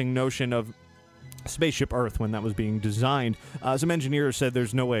interesting notion of Spaceship Earth when that was being designed. Some engineers said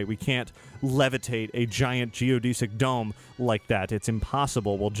there's no way we can't levitate a giant geodesic dome like that. It's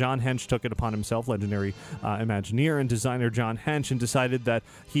impossible. Well, John Hench took it upon himself, legendary Imagineer and designer John Hench, and decided that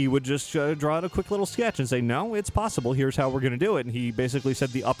he would just draw out a quick little sketch and say, no, it's possible. Here's how we're going to do it. And he basically said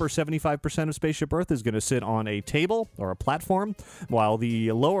the upper 75% of Spaceship Earth is going to sit on a table or a platform, while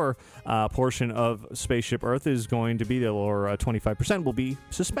the lower portion of Spaceship Earth is going to be, the lower 25% will be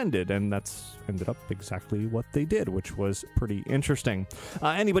suspended. And that's ended up exactly what they did, which was pretty interesting.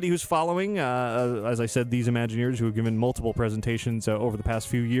 Anybody who's following, as I said, these Imagineers who have given multiple presentations over the past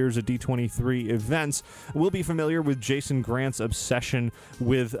few years at D23 events will be familiar with Jason Grant's obsession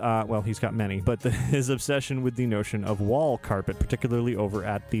with, well, he's got many, but his obsession with the notion of wall carpet, particularly over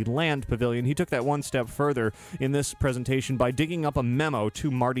at the Land Pavilion. He took that one step further in this presentation by digging up a memo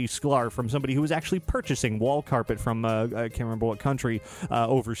to Marty Sklar from somebody who was actually purchasing wall carpet from, I can't remember what country,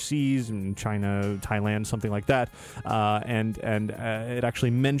 overseas, in China, Thailand, something like that. And it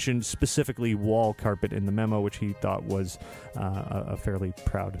actually mentioned specifically wall carpet in the memo, which he thought was a fairly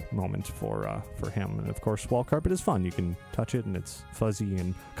proud moment for him. And of course, wall carpet is fun. You can touch it, and it's fuzzy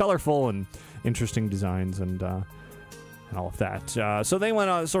and colorful and interesting designs and all of that. So they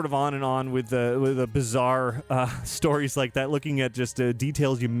went sort of on and on with the bizarre stories like that, looking at just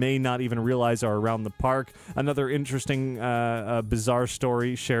details you may not even realize are around the park. Another interesting bizarre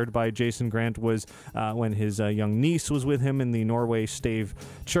story shared by Jason Grant was when his young niece was with him in the Norway Stave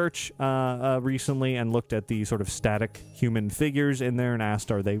Church recently and looked at the sort of static human figures in there and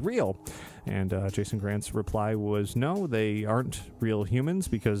asked, are they real? And Jason Grant's reply was, no, they aren't real humans,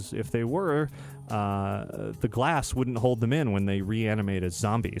 because if they were, the glass wouldn't hold them in when they reanimate as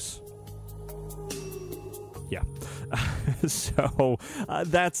zombies. Yeah. So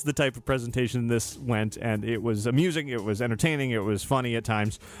that's the type of presentation this went, and it was amusing, it was entertaining, it was funny at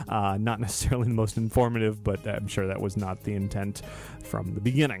times. Not necessarily the most informative, but I'm sure that was not the intent from the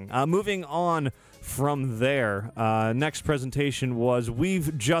beginning. Moving on from there, next presentation was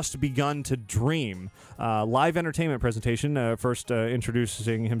We've Just Begun to Dream. Live entertainment presentation. First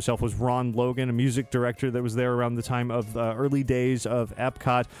introducing himself was Ron Logan, a music director that was there around the time of early days of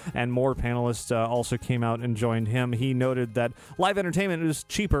EPCOT, and more panelists also came out and joined him. He noted that live entertainment is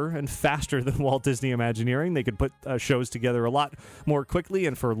cheaper and faster than Walt Disney Imagineering. They could put shows together a lot more quickly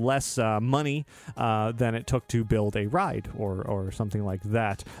and for less money than it took to build a ride or something like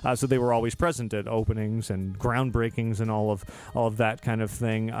that. So they were always present at openings and groundbreakings and all of that kind of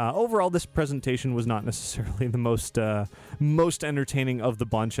thing. Overall, this presentation was not necessarily the most entertaining of the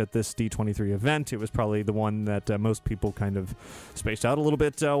bunch at this D23 event. It was probably the one that most people kind of spaced out a little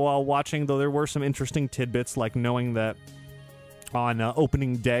bit while watching, though there were some interesting tidbits, like knowing that on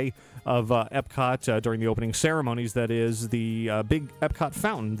opening day of EPCOT, during the opening ceremonies, that is, the big EPCOT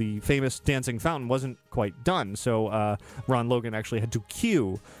fountain, the famous dancing fountain, wasn't quite done. So Ron Logan actually had to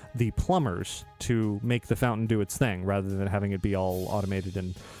cue the plumbers to make the fountain do its thing, rather than having it be all automated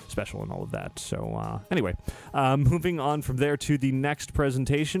and special and all of that. So anyway, moving on from there to the next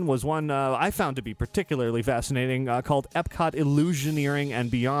presentation was one I found to be particularly fascinating, called EPCOT Illusioneering and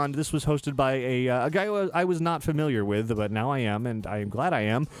Beyond. This was hosted by a guy who I was not familiar with, but now I am, and I am glad I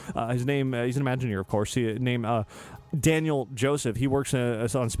am. His name, he's an Imagineer, of course. His name, Daniel Joseph. He works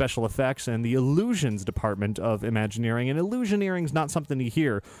on special effects and the illusions department of Imagineering, and Illusioneering is not something you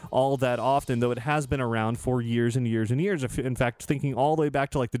hear all that often, though it has been around for years and years and years. In fact, thinking all the way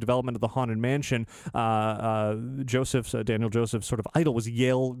back to like the development of the Haunted Mansion, Daniel Joseph's sort of idol was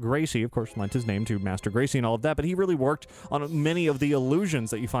Yale Gracie. Of course, lent his name to Master Gracie and all of that, but he really worked on many of the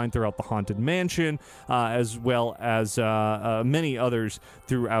illusions that you find throughout the Haunted Mansion, as well as many others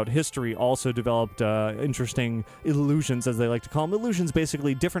throughout history. Also developed interesting illusions, as they like to call them. Illusions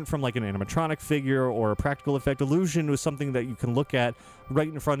basically different from like an animatronic figure or a practical effect. Illusion was something that you can look at right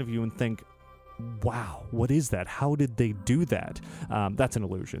in front of you and think, wow, what is that? How did they do that? That's an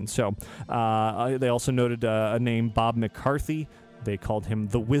illusion. So they also noted a name, Bob McCarthy. They called him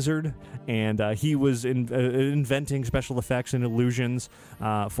the Wizard, and he was inventing special effects and illusions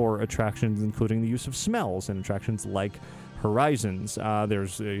for attractions, including the use of smells and attractions like Horizons.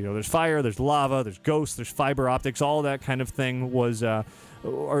 There's fire, there's lava, there's ghosts, there's fiber optics. All that kind of thing was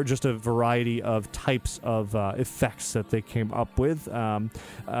or just a variety of types of effects that they came up with.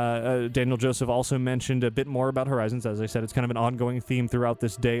 Daniel Joseph also mentioned a bit more about Horizons. As I said, it's kind of an ongoing theme throughout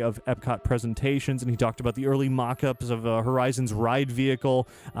this day of EPCOT presentations, and he talked about the early mock-ups of Horizons ride vehicle.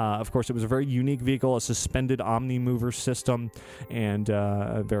 Of course, it was a very unique vehicle, a suspended omni-mover system, and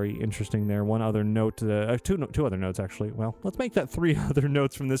very interesting there. One other note, two other notes, actually. Well, let's make that three other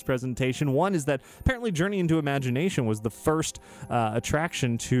notes from this presentation. One is that apparently Journey into Imagination was the first attraction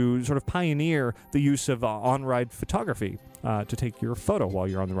to sort of pioneer the use of on-ride photography to take your photo while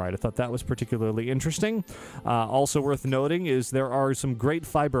you're on the ride. I thought that was particularly interesting. Also worth noting is there are some great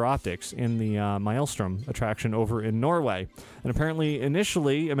fiber optics in the Maelstrom attraction over in Norway. And apparently,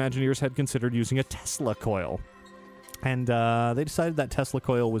 initially, Imagineers had considered using a Tesla coil. And they decided that Tesla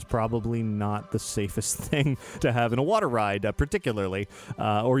coil was probably not the safest thing to have in a water ride, particularly,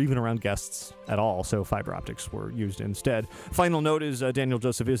 or even around guests at all. So fiber optics were used instead. Final note is Daniel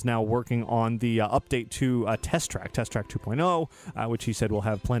Joseph is now working on the update to Test Track 2.0, which he said will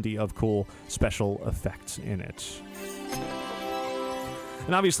have plenty of cool special effects in it.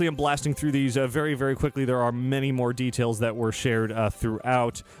 And obviously, I'm blasting through these very, very quickly. There are many more details that were shared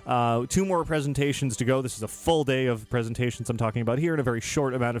throughout. 2 more presentations to go. This is a full day of presentations I'm talking about here in a very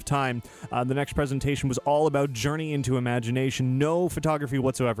short amount of time. The next presentation was all about Journey into Imagination. No photography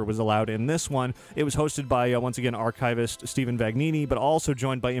whatsoever was allowed in this one. It was hosted by, once again, archivist Stephen Vagnini, but also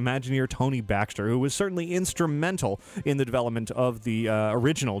joined by Imagineer Tony Baxter, who was certainly instrumental in the development of the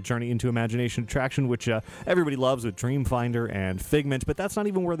original Journey into Imagination attraction, which everybody loves with Dreamfinder and Figment, but that's not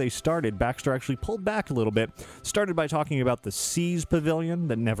even where they started. Baxter actually pulled back a little bit, started by talking about the Seas Pavilion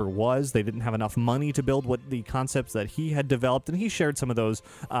that never was. They didn't have enough money to build what the concepts that he had developed, and he shared some of those,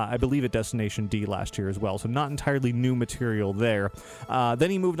 I believe, at Destination D last year as well, so not entirely new material there.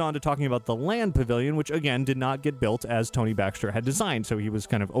 Then he moved on to talking about the Land Pavilion, which, again, did not get built as Tony Baxter had designed, so he was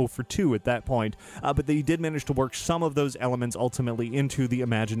kind of 0 for 2 at that point, but they did manage to work some of those elements ultimately into the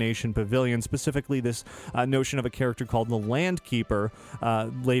Imagination Pavilion, specifically this notion of a character called the Landkeeper,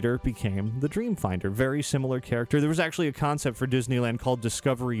 later became the Dreamfinder. Very similar character. There was actually a concept for Disneyland called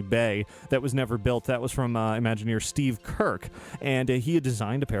Discovery Bay that was never built. That was from Imagineer Steve Kirk, and he had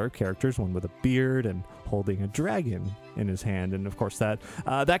designed a pair of characters, one with a beard and holding a dragon in his hand, and of course that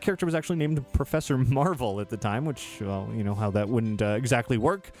character was actually named Professor Marvel at the time, which, well, you know how that wouldn't exactly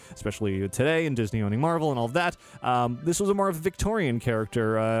work, especially today and Disney owning Marvel and all of that. This was a more of a Victorian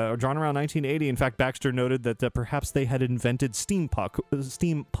character, drawn around 1980. In fact, Baxter noted that perhaps they had invented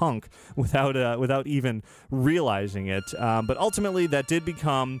steampunk without even realizing it. But ultimately, that did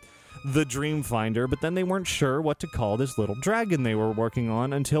become the Dreamfinder, but then they weren't sure what to call this little dragon they were working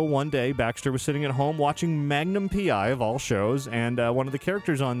on until one day Baxter was sitting at home watching Magnum P.I. of all shows, and one of the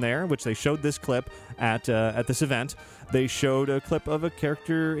characters on there, which they showed this clip at this event, they showed a clip of a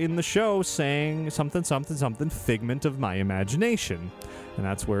character in the show saying something, figment of my imagination. And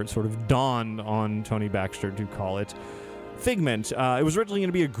that's where it sort of dawned on Tony Baxter to call it Figment. It was originally going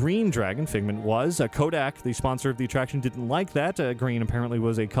to be a green dragon. Figment was. Kodak, the sponsor of the attraction, didn't like that. Green apparently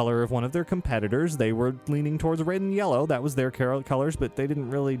was a color of one of their competitors. They were leaning towards red and yellow. That was their colors, but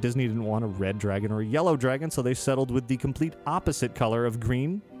Disney didn't want a red dragon or a yellow dragon, so they settled with the complete opposite color of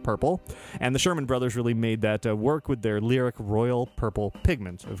green, purple, and the Sherman brothers really made that work with their lyric royal purple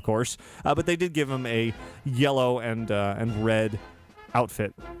pigment, of course. But they did give him a yellow and red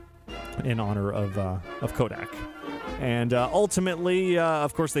outfit in honor of Kodak. And ultimately,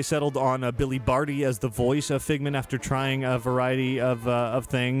 of course, they settled on Billy Barty as the voice of Figment after trying a variety of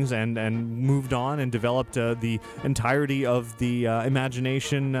things, and moved on and developed the entirety of the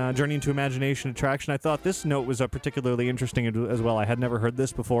Journey into Imagination attraction. I thought this note was particularly interesting as well. I had never heard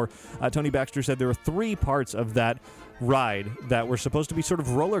this before. Tony Baxter said there were 3 parts of that ride that were supposed to be sort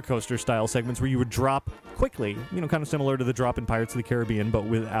of roller coaster style segments where you would drop quickly, kind of similar to the drop in Pirates of the Caribbean, but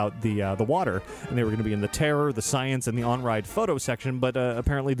without the water. And they were going to be in the Terror, the Science, and the on-ride photo section, but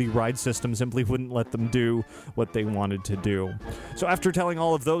apparently the ride system simply wouldn't let them do what they wanted to do. So after telling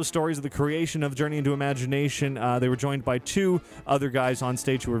all of those stories of the creation of Journey into Imagination, they were joined by 2 other guys on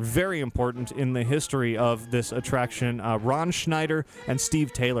stage who were very important in the history of this attraction, Ron Schneider and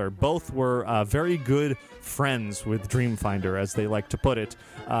Steve Taylor. Both were very good friends with Dreamfinder, as they like to put it.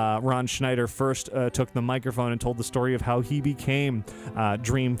 Ron Schneider first took the microphone and told the story of how he became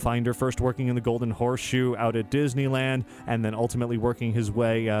Dreamfinder, first working in the Golden Horseshoe out at Disneyland, and then ultimately working his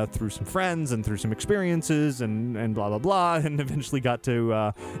way through some friends and through some experiences and blah, blah, blah, and eventually got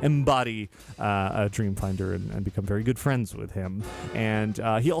to embody Dreamfinder and become very good friends with him. And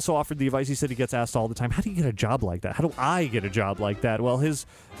he also offered the advice. He said he gets asked all the time, how do you get a job like that? How do I get a job like that? Well, his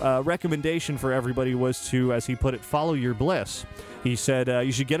recommendation for everybody was to, as he put it, follow your bliss. He said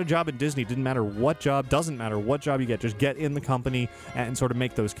you should get a job at Disney. Doesn't matter what job you get. Just get in the company and sort of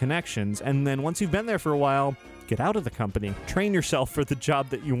make those connections. And then once you've been there for a while, get out of the company, train yourself for the job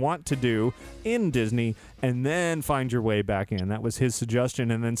that you want to do in Disney, and then find your way back in. That was his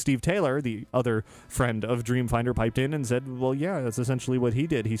suggestion. And then Steve Taylor, the other friend of Dreamfinder, piped in and said, well, yeah, that's essentially what he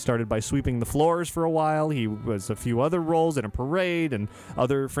did. He started by sweeping the floors for a while. He was a few other roles in a parade and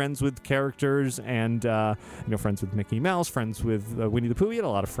other friends with characters and, friends with Mickey Mouse, friends with Winnie the Pooh. He had a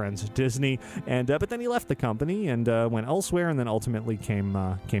lot of friends at Disney. And but then he left the company and went elsewhere, and then ultimately came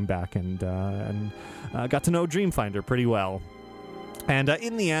back and got to know Dreamfinder pretty well. And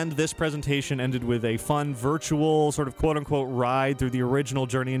in the end, this presentation ended with a fun virtual sort of quote-unquote ride through the original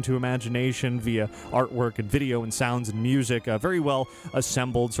Journey into Imagination via artwork and video and sounds and music. A very well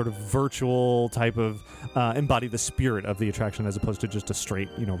assembled sort of virtual type of embody the spirit of the attraction as opposed to just a straight,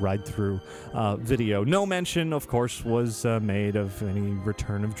 ride through video. No mention, of course, was made of any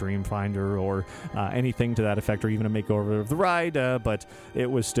return of Dreamfinder or anything to that effect, or even a makeover of the ride, but it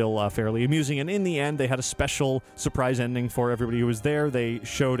was still fairly amusing. And in the end, they had a special surprise ending for everybody who was there. there, they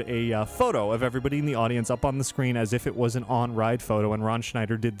showed a photo of everybody in the audience up on the screen as if it was an on-ride photo, and Ron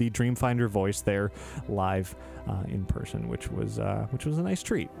Schneider did the Dreamfinder voice there live in person, which was a nice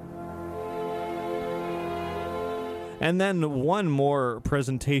treat. And then one more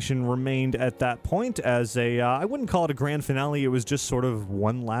presentation remained at that point as I wouldn't call it a grand finale, it was just sort of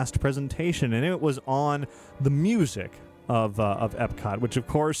one last presentation, and it was on the music of EPCOT, which of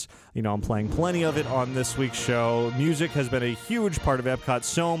course, I'm playing plenty of it on this week's show. Music has been a huge part of EPCOT,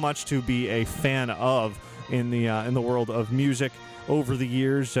 so much to be a fan of in the world of music over the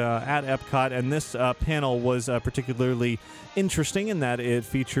years at EPCOT, and this panel was particularly interesting in that it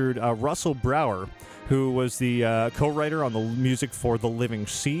featured Russell Brower, who was the co-writer on the music for The Living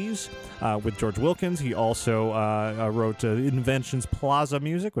Seas with George Wilkins. He also wrote Inventions Plaza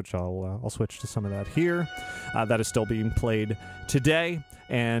music, which I'll switch to some of that here. That is still being played today.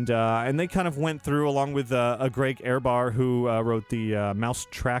 And they kind of went through, along with Greg Ehrbar, who wrote the Mouse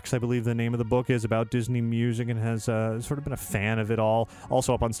Tracks, I believe the name of the book is, about Disney music, and has sort of been a fan of it all.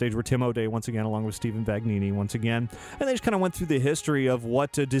 Also up on stage were Tim O'Day once again, along with Stephen Vagnini once again. And they just kind of went through the history of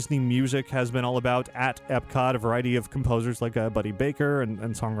what Disney music has been all about at EPCOT. A variety of composers like Buddy Baker and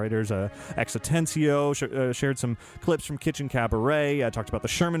songwriters Ex Atencio shared some clips from Kitchen Cabaret. Talked about the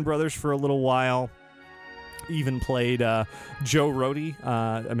Sherman Brothers for a little while. Even played Joe Rohde,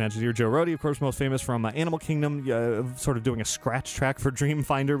 Imagineer Joe Rohde, of course, most famous from Animal Kingdom, sort of doing a scratch track for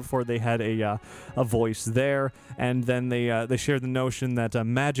Dreamfinder before they had a voice there. And then they shared the notion that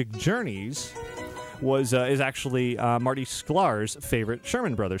Magic Journeys is actually Marty Sklar's favorite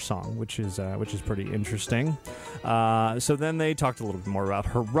Sherman Brothers song, which is pretty interesting. So then they talked a little bit more about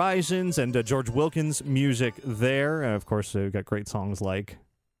Horizons and George Wilkins' music there. And of course, they've got great songs like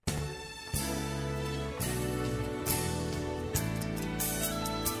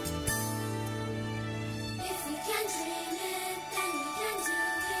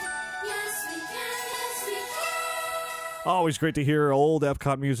always great to hear old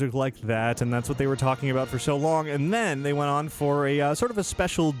EPCOT music like that, and that's what they were talking about for so long. And then they went on for a sort of a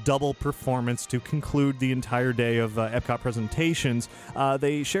special double performance to conclude the entire day of EPCOT presentations.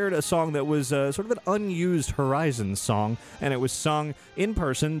 They shared a song that was sort of an unused Horizons song, and it was sung in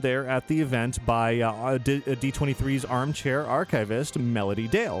person there at the event by D23's armchair archivist, Melody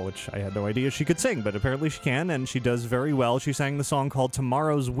Dale, which I had no idea she could sing, but apparently she can, and she does very well. She sang the song called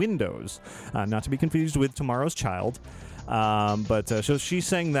Tomorrow's Windows, not to be confused with Tomorrow's Child. So she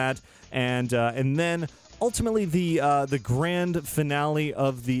sang that, and then ultimately the grand finale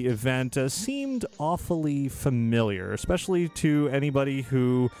of the event seemed awfully familiar, especially to anybody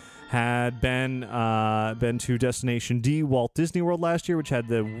who had been to Destination D, Walt Disney World last year, which had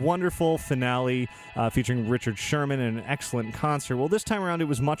the wonderful finale featuring Richard Sherman and an excellent concert. Well, this time around it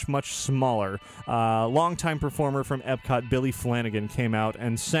was much, much smaller. Longtime performer from EPCOT, Billy Flanagan, came out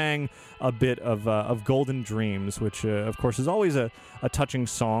and sang a bit of Golden Dreams, which, of course, is always a touching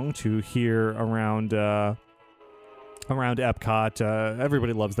song to hear around EPCOT.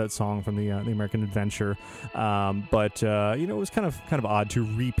 Everybody loves that song from the American Adventure, but it was kind of odd to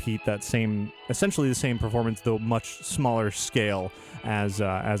repeat that essentially the same performance, though much smaller scale as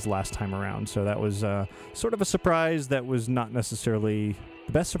last time around. So that was sort of a surprise. That was not necessarily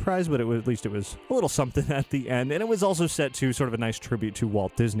the best surprise, but at least it was a little something at the end. And it was also set to sort of a nice tribute to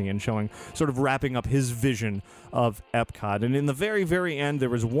Walt Disney and showing, sort of wrapping up his vision of EPCOT. And in the very, very end, there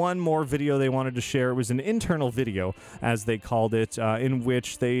was one more video they wanted to share. It was an internal video, as they called it, in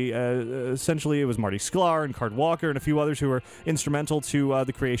which they essentially, it was Marty Sklar and Card Walker and a few others who were instrumental to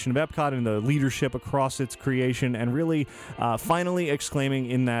the creation of EPCOT and the leadership across its creation, and really finally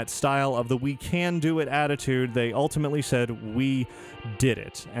exclaiming in that style of the "we can do it" attitude, they ultimately said, "We did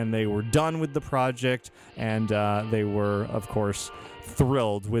it." And they were done with the project, and they were, of course,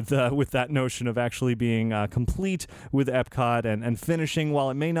 thrilled with that notion of actually being complete with EPCOT and finishing. While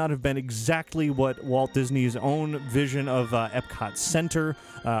it may not have been exactly what Walt Disney's own vision of EPCOT Center,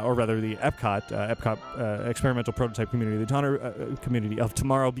 or rather the EPCOT Experimental Prototype Community of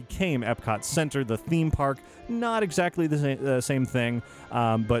Tomorrow became EPCOT Center, the theme park, not exactly the same thing,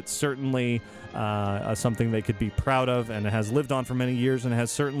 but certainly something they could be proud of, and it has lived on for many years and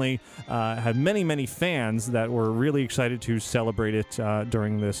has certainly had many, many fans that were really excited to celebrate it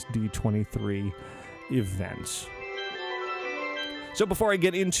during this D23 event. So before I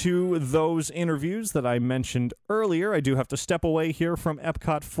get into those interviews that I mentioned earlier, I do have to step away here from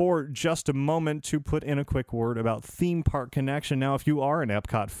EPCOT for just a moment to put in a quick word about Theme Park Connection. Now, if you are an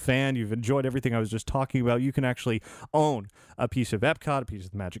EPCOT fan, you've enjoyed everything I was just talking about, you can actually own a piece of EPCOT, a piece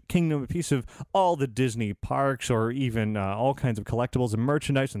of the Magic Kingdom, a piece of all the Disney parks, or even all kinds of collectibles and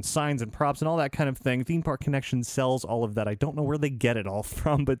merchandise and signs and props and all that kind of thing. Theme Park Connection sells all of that. I don't know where they get it all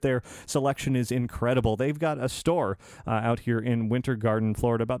from, but their selection is incredible. They've got a store out here in Winter Garden,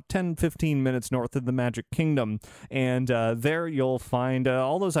 Florida, about 10-15 minutes north of the Magic Kingdom, and there you'll find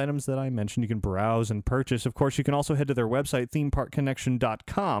all those items that I mentioned. You can browse and purchase. Of course, you can also head to their website,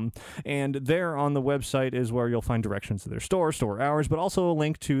 themeparkconnection.com, and there on the website is where you'll find directions to their store hours, but also a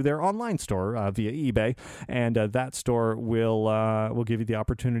link to their online store via eBay, and that store will give you the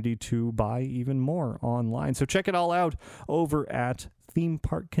opportunity to buy even more online. So check it all out over at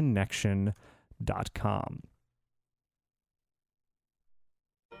themeparkconnection.com.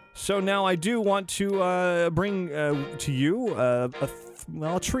 So now I do want to bring to you a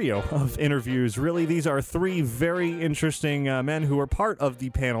trio of interviews. Really, these are three very interesting men who are part of the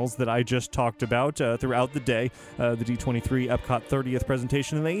panels that I just talked about throughout the day, the D23 EPCOT 30th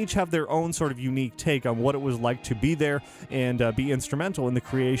presentation, and they each have their own sort of unique take on what it was like to be there and be instrumental in the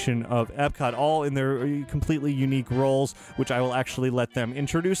creation of EPCOT, all in their completely unique roles, which I will actually let them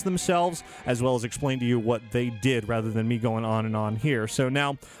introduce themselves as well as explain to you what they did rather than me going on and on here. So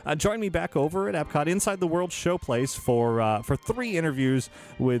now, join me back over at EPCOT Inside the World Showplace for three interviews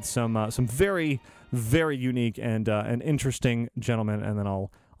with some very, very unique and interesting gentlemen, and then I'll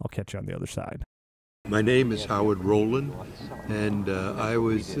catch you on the other side. My name is Howard Roland, and I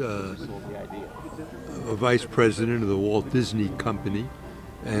was a vice president of the Walt Disney Company,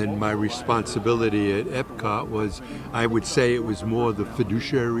 and my responsibility at EPCOT was, I would say it was more the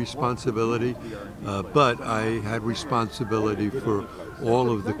fiduciary responsibility, but I had responsibility for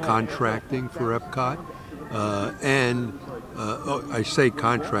all of the contracting for EPCOT, and I say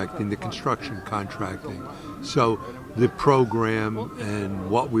contracting, the construction contracting. So the program and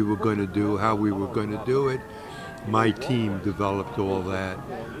what we were going to do, how we were going to do it, my team developed all that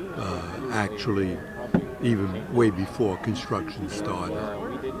actually even way before construction started.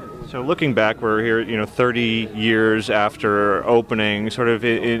 So looking back, we're here, 30 years after opening, sort of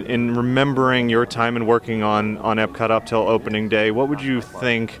in remembering your time and working on EPCOT up till opening day, what would you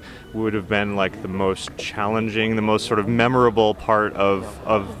think would have been like the most challenging, the most sort of memorable part of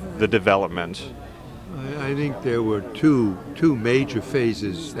the development? I think there were two major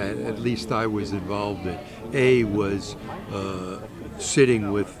phases that at least I was involved in. A was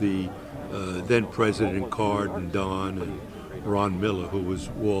sitting with the then President Card and Don and Ron Miller, who was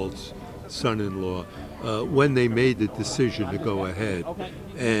Walt's son-in-law, when they made the decision to go ahead.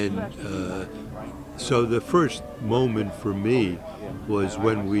 And so the first moment for me was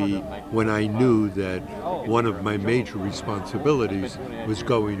when I knew that one of my major responsibilities was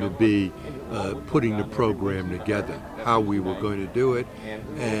going to be putting the program together, how we were going to do it,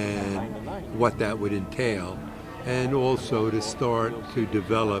 and what that would entail, and also to start to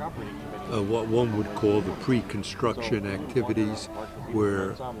develop what one would call the pre-construction activities,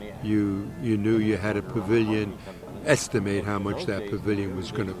 where you knew you had a pavilion, estimate how much that pavilion was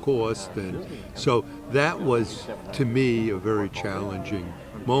going to cost, and so that was, to me, a very challenging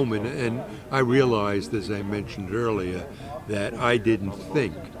moment. And I realized, as I mentioned earlier, that I didn't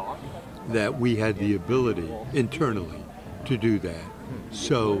think that we had the ability internally to do that.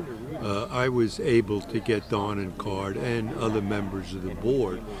 So I was able to get Don and Card and other members of the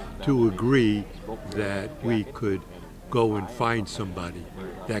board to agree that we could go and find somebody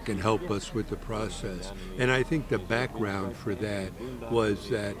that can help us with the process. And I think the background for that was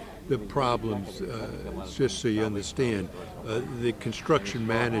that the problems, just so you understand, the construction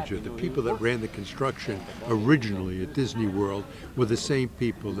manager, the people that ran the construction originally at Disney World were the same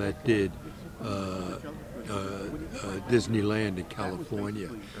people that did Disneyland in California.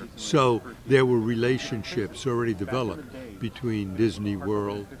 So there were relationships already developed between Disney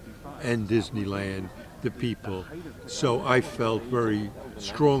World and Disneyland, the people. So I felt very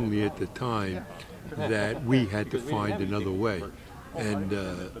strongly at the time that we had to find another way. And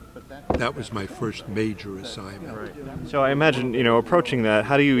that was my first major assignment. So I imagine, approaching that,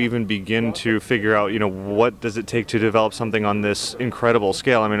 how do you even begin to figure out, what does it take to develop something on this incredible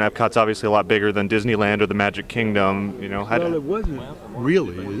scale? I mean, Epcot's obviously a lot bigger than Disneyland or the Magic Kingdom, Well, it wasn't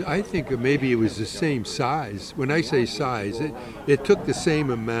really. I think maybe it was the same size. When I say size, it took the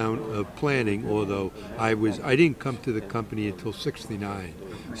same amount of planning, although I didn't come to the company until '69.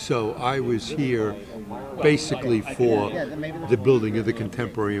 So I was here basically for the building of the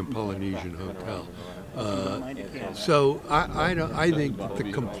Contemporary and Polynesian Hotel. So I think that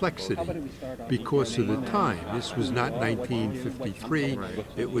the complexity, because of the time, this was not 1953,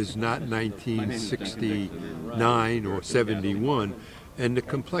 it was not 1969 or 71, and the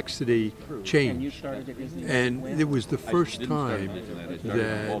complexity changed. And it was the first time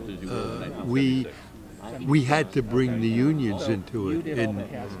that we had to bring the unions into it,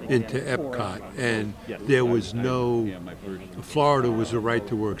 into EPCOT, and there was no, Florida was a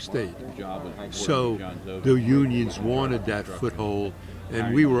right-to-work state. So the unions wanted that foothold,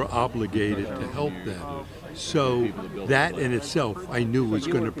 and we were obligated to help them. So that in itself, I knew was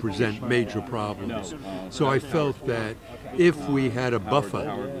going to present major problems. So I felt that if we had a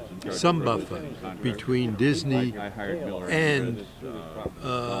buffer, some buffer between Disney and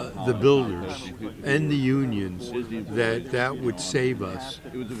the builders and the unions, that would save us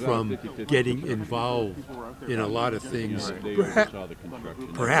from getting involved in a lot of things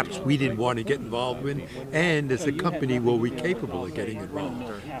perhaps we didn't want to get involved in, and as a company were we capable of getting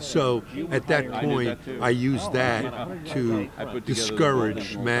involved. So at that point I used that to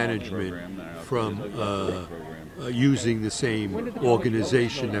discourage management from using the same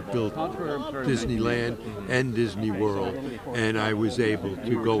organization that built Disneyland and Disney World, and I was able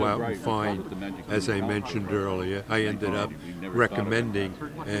to go out and find, as I mentioned earlier, I ended up recommending,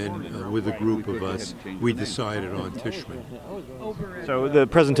 and with a group of us, we decided on Tishman. So the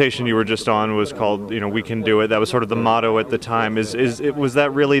presentation you were just on was called, "We Can Do It." That was sort of the motto at the time. Was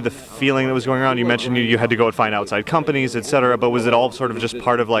that really the feeling that was going around? You mentioned you had to go and find outside companies, etc., but was it all sort of just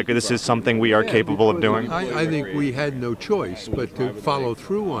part of like, this is something we are capable of doing? I think we had no choice but to follow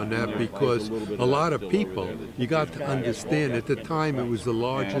through on that, because a lot of people, you got to understand, at the time it was the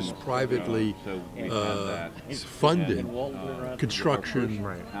largest privately funded construction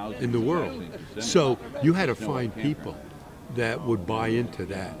in the world. So you had to find people that would buy into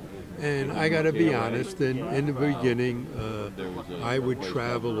that. And I got to be honest, in the beginning, I would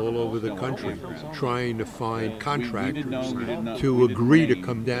travel all over the country trying to find contractors to agree to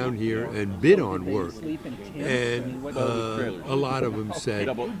come down here and bid on work. And a lot of them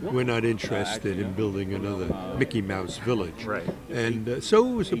said, we're not interested in building another Mickey Mouse village. And so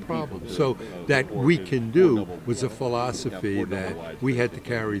it was a problem. So that We Can Do was a philosophy that we had to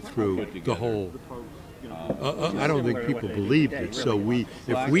carry through the whole. I don't think people believed it, so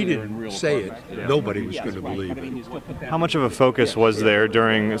if we didn't say it, nobody was going to believe it. How much of a focus was there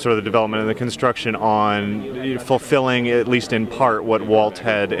during sort of the development and the construction on fulfilling, at least in part, what Walt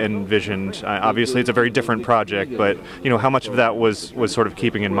had envisioned? Obviously, it's a very different project, but how much of that was sort of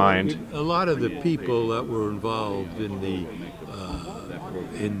keeping in mind? A lot of the people that were involved in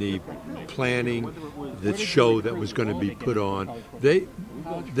the planning, the show that was going to be put on, they,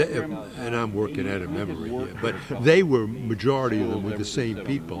 and I'm working out of memory here, but majority of them were the same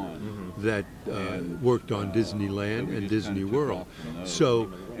people that worked on Disneyland and Disney World.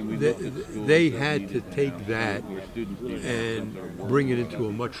 So they had to take that and bring it into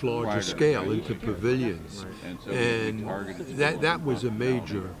a much larger scale, into pavilions. And that was a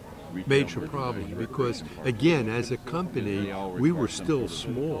major problem, because again, as a company, we were still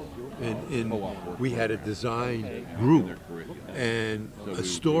small, and we had a design group and a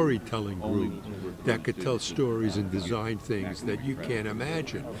storytelling group that could tell stories and design things that you can't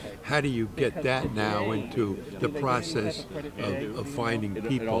imagine. How do you get that now into the process of finding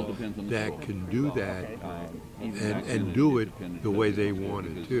people that can do that and do it the way they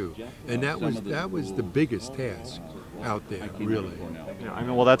wanted to? And that was the biggest task out there, really.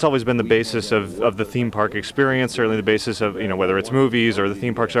 Well, that's always been the basis of the theme park experience, certainly the basis of, whether it's movies or the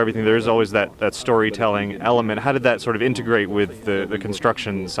theme parks or everything, there's always that storytelling element. How did that sort of integrate with the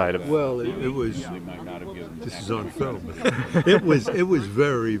construction side of it? Well, it was, this is on film, it was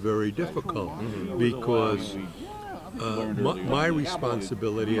very, very difficult, because my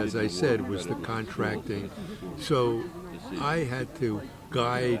responsibility, as I said, was the contracting. So I had to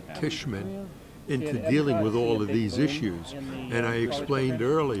guide Tishman into dealing with all of these issues. And I explained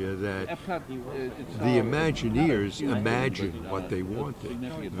earlier that the Imagineers imagined what they wanted.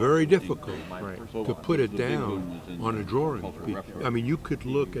 Very difficult to put it down on a drawing. I mean, you could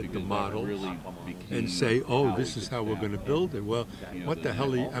look at the models and say, oh, this is how we're going to build it. Well, what the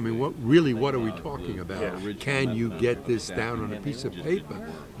hell, what are we talking about? Can you get this down on a piece of paper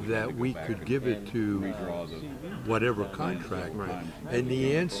that we could give it to whatever contractor? And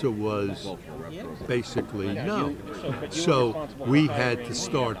the answer was basically no. So we had to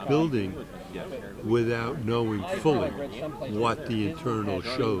start building without knowing fully what the internal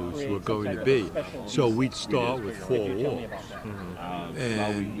shows were going to be. So we'd start with 4 walls.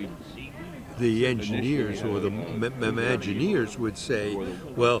 And the engineers or the Imagineers would say,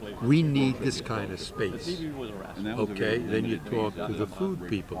 well, we need this kind of space. Okay, then you talk to the food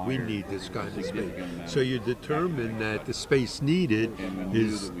people, we need this kind of space. So you determine that the space needed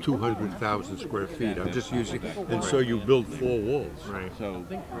is 200,000 square feet. I'm just using, and so you build 4 walls. Right.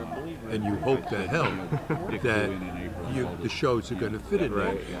 And you hope to hell that the shows are going to fit in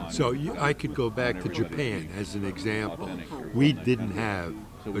there. So I could go back to Japan as an example. We didn't have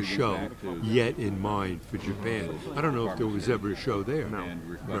a show yet in mind for Japan. I don't know if there was ever a show there. No.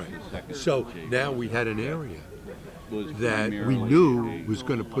 Right. So now we had an area that we knew was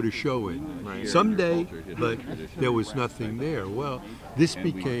going to put a show in someday, but there was nothing there. Well, this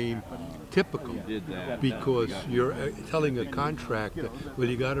became typical because you're telling a contractor, well,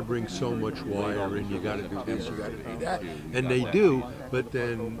 you got to bring so much wire and you got to do this, you got to do that, and they do, but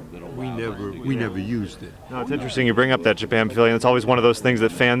then we never used it. No, it's interesting you bring up that Japan Pavilion. It's always one of those things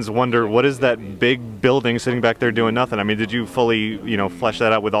that fans wonder, what is that big building sitting back there doing nothing? I mean, did you fully, flesh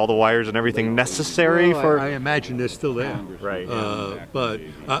that out with all the wires and everything necessary for? I imagine they're still there. Right. But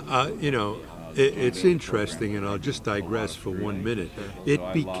it's interesting, and I'll just digress for 1 minute. It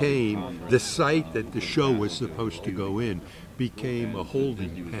became the site that the show was supposed to go in became a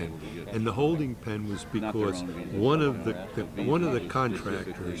holding pen, and the holding pen was because one of the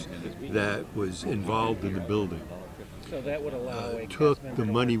contractors that was involved in the building took the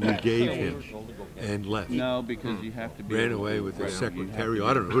money we gave him and left. No, because you have to be ran away with his secretary.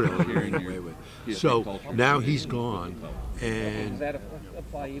 I don't know who the hell he ran away with. So now he's gone, and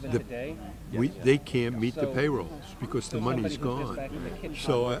they can't meet the payrolls because the money's gone.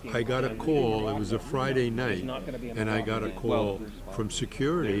 So I got a call. It was a Friday night, and I got a call from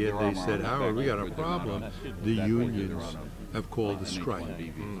security, and they said, Howard, we got a problem. The unions have called a strike,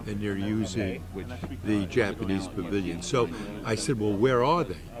 and they're using the Japanese pavilion. So I said, well, where are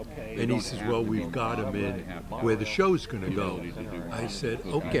they? And he says, well, we've got them in where the show's going to go. I said,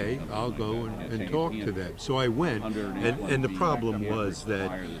 okay, I'll go and talk to them. So I went, and the problem was that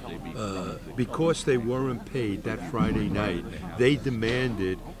because they weren't paid that Friday night, they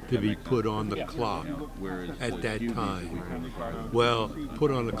demanded to be put on the clock at that time. Well,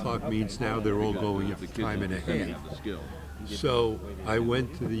 put on the clock means now they're all going at time and a half. So I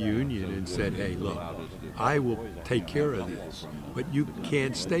went to the union and said, hey, look, I will take care of this, but you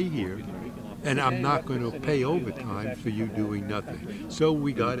can't stay here, and I'm not going to pay overtime for you doing nothing. So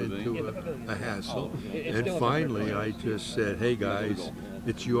we got into a hassle, and finally I just said, hey guys,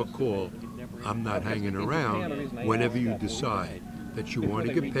 it's your call. I'm not hanging around. Whenever you decide that you want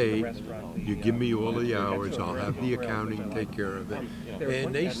to get paid, you give me all the hours, I'll have the accounting take care of it.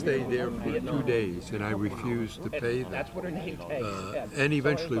 And they stayed there for 2 days, and I refused to pay them. And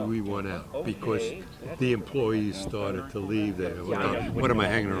eventually we won out because the employees started to leave there. What am I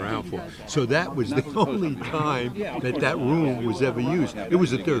hanging around for? So that was the only time that room was ever used. It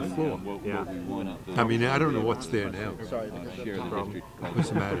was the 3rd floor. Yeah. I mean, I don't know what's there now. What's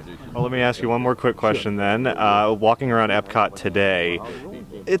the matter? Well, let me ask you one more quick question then. Walking around EPCOT today,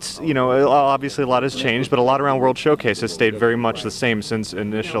 it's, obviously a lot has changed, but a lot around World Showcase has stayed very much the same since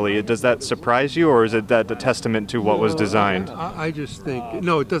initially. Does that surprise you, or is it that a testament to what was designed? I just think,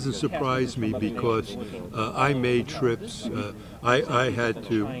 no, it doesn't surprise me because I made trips. I had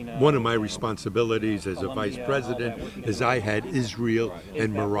to, one of my responsibilities as a vice president is I had Israel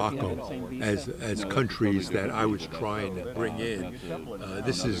and Morocco as countries that I was trying to bring in.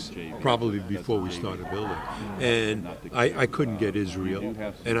 This is probably before we started building. And I couldn't get Israel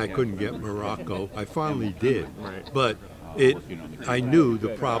and I couldn't get Morocco. I finally did. But I knew the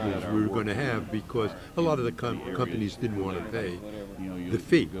problems we were going to have because a lot of the companies didn't want to pay the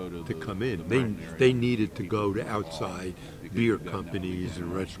fee to come in. They needed to go to outside beer companies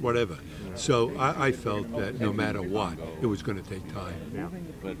and restaurants, whatever. So I felt that no matter what, it was going to take time.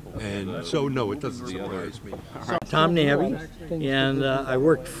 And so, no, it doesn't surprise me. Tom Nabbe, and I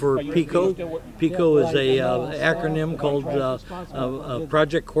worked for EPCOT. EPCOT is a acronym called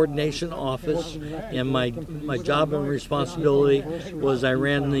Project Coordination Office, and my job and responsibility was I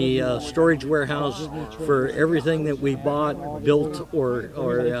ran the storage warehouse for everything that we bought, built, or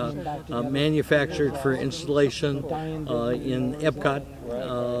manufactured for installation in EPCOT,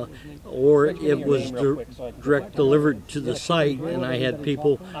 or it was direct delivered to the site, and I had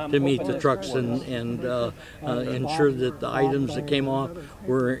people to meet the trucks and ensure that the items that came off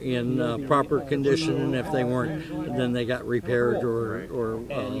were in proper condition, and if they weren't, then they got repaired or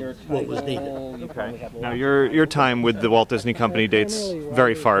what was needed. Okay. Now your time with the Walt Disney Company dates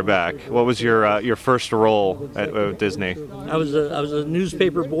very far back. What was your first role at Disney? I was a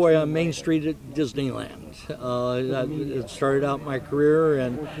newspaper boy on Main Street at Disneyland. It started out my career,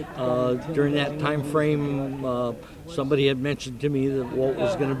 and during that time frame, somebody had mentioned to me that Walt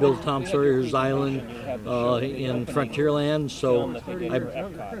was going to build Tom Sawyer's Island in Frontierland, so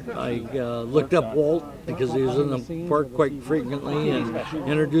I looked up Walt because he was in the park quite frequently, and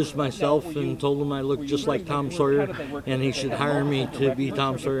introduced myself and told him I looked just like Tom Sawyer, and he should hire me to be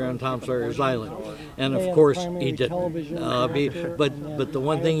Tom Sawyer on Tom Sawyer's Island. And of course he didn't. But the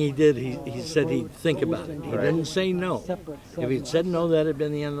one thing he did, he said he'd think about it. He didn't say no. If he'd said no, that'd have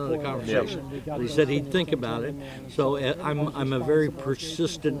been the end of the conversation. But he said he'd think about it. So I'm a very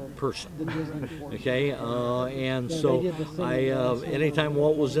persistent person. Okay, and so anytime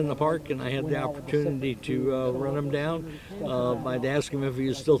Walt was in the park and I had the opportunity to run him down, I'd ask him if he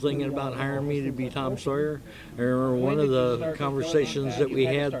was still thinking about hiring me to be Tom Sawyer. I remember one of the conversations that we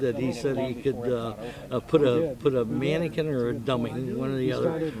had that he said he could put a mannequin or a dummy, one or the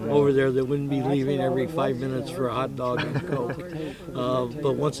other, over there that wouldn't be leaving every 5 minutes for a hot dog and Coke.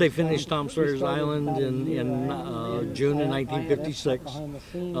 But once they finished Tom Sawyer's Island in June of 1956,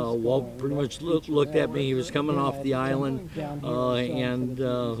 Walt pretty much looked at me. He was coming off the island, and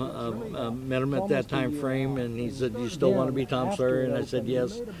met him at that time frame, and he said, "Do you still want to be Tom Sawyer?" And I said,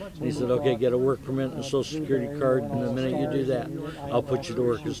 "Yes." And he said, "Okay, get a work permit and a Social Security card, and the minute you do that, I'll put you to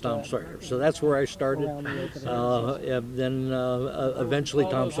work as Tom Sawyer." So that's where I started. And then eventually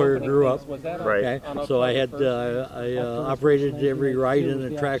Tom Sawyer grew up. Right. Okay? So I operated every ride and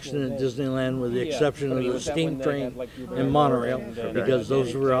attraction at Disneyland with the exception of the steam train and monorail, because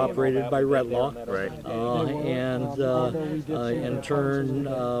those were operated by Redlaw. Right. In turn,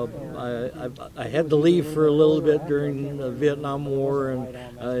 I had to leave for a little bit during the Vietnam War, and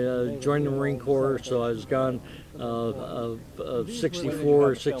I joined the Marine Corps, so I was gone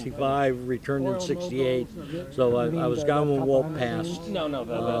 64, 65, returned in 68. So I was gone when Walt passed,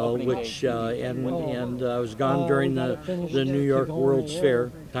 which and I was gone during the New York World's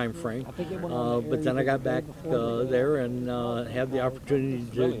Fair time frame. But then I got back there and had the opportunity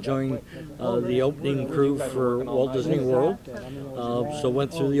to join the opening crew for Walt Disney World. So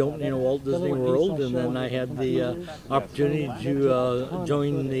went through the opening of Walt Disney World, and then I had the opportunity to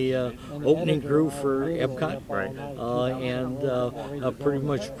join the opening crew for EPCOT. Right. And pretty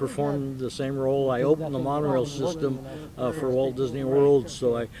much performed the same role. I opened the monorail system for Walt Disney World,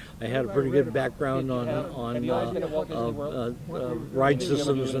 so I had a pretty good background on ride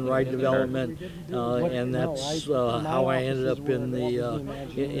systems and ride development, and that's how I ended up in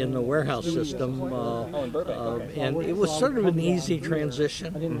the warehouse system. And it was sort of an easy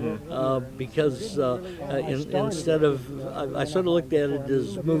transition, because instead of, I sort of looked at it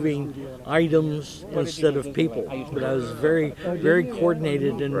as moving items instead of people, but I was very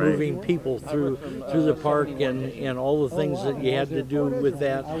coordinated in moving people through the park and all the things that you had to do with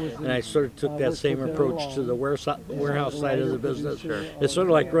that, and I sort of took that same approach to the warehouse side of the business. Sure. It's sort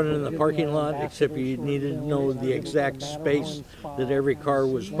of like running in the parking lot, except you needed to know the exact space that every car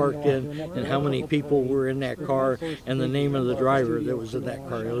was parked in and how many people were in that car and the name of the driver that was in that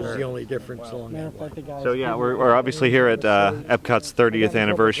car. It was the only difference along that line. So yeah, we're obviously here at EPCOT's 30th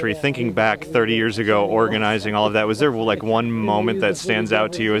anniversary. Thinking back 30 years ago, organizing all of that, was there like one moment that stands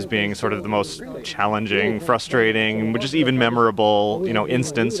out to you as being sort of the most challenging, frustrating, just even memorable,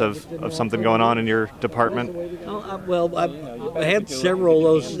 instance of something going on in your department? Well, I had several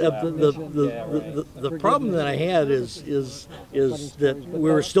of those. The problem that I had is that we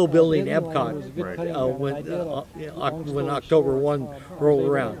were still building EPCOT when October 1 rolled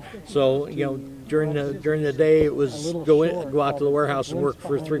around. So during the day it was go out to the warehouse and work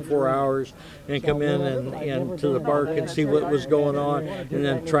for 3-4 hours, and come in and to the park and see what was going on, and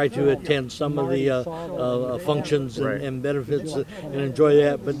then try to attend some of the functions and benefits and enjoy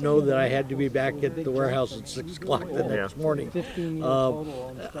that, but know that I had to be back at the warehouse at 6 o'clock the next morning.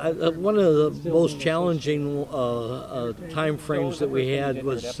 One of the most challenging time frames that we had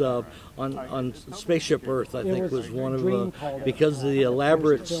was on Spaceship Earth. I think was one of because of the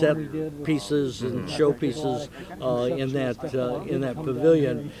elaborate set pieces and show pieces in that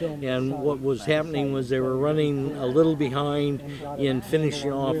pavilion, and what was happening was they were running a little behind in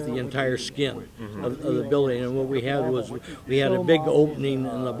finishing off the entire skin of the building, and what we had was we had a big opening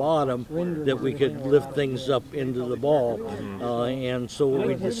in the bottom that we could lift things up into the ball, and so what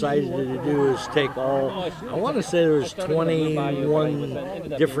we decided to do is take all, I want to say there was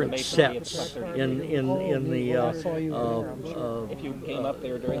 21 different sets in the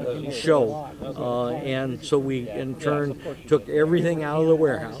show, and so we in turn took everything out of the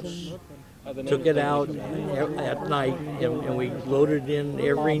warehouse, took it out at night, and we loaded in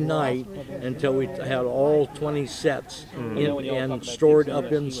every night until we had all 20 sets and stored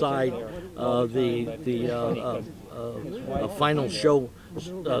up inside a final show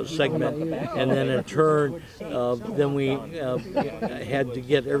segment, and then in turn, then we had to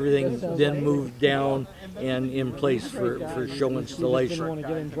get everything then moved down and in place for show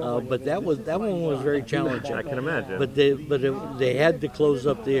installation. But that one was very challenging. I can imagine. But they had to close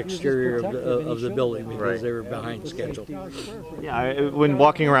up the exterior of the building because they were behind schedule. Yeah, when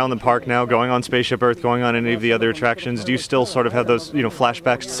walking around the park now, going on Spaceship Earth, going on any of the other attractions, do you still sort of have those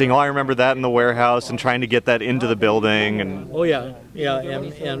flashbacks to seeing, oh, I remember that in the warehouse, and trying to get that into the building? And oh yeah,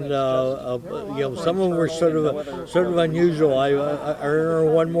 and some of them were sort of unusual. I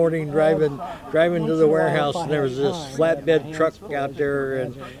remember one morning driving to the warehouse, and there was this flatbed truck out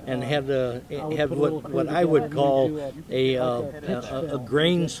there, and had what I would call a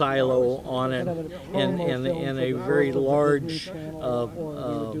grain silo on it, and a very large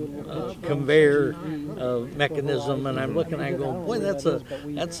conveyor mechanism. And I'm looking, I go, boy, that's a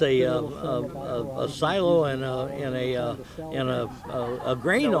silo and a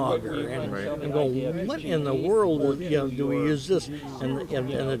grain auger, and I'm going, what in the world do we use this? And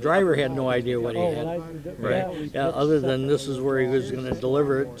the driver had no idea what he had, other than this is where he was going to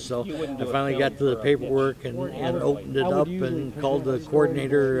deliver it. So I finally got to the paperwork and opened it up and called the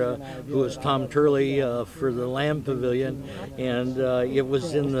coordinator, who was Tom Turley, for the Lamb Pavilion, and it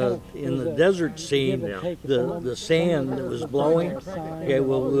was in the desert scene. The sand that was blowing, it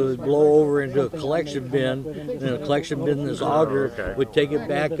would blow over into a collection bin, and a collection bin, this auger would take it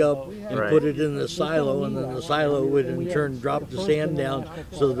back up and put it in the silo, and then the silo would in turn drop the sand down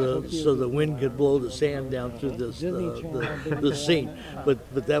so the wind could blow the sand down through the scene.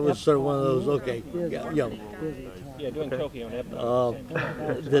 But that was sort of one of those, doing Tokyo and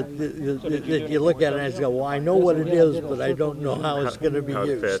that you look at it and you go, well, I know what it is, but I don't know how it's going to be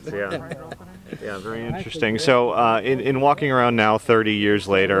used. Yeah, very interesting. So in walking around now 30 years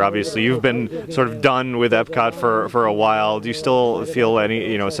later, obviously you've been sort of done with Epcot for a while. Do you still feel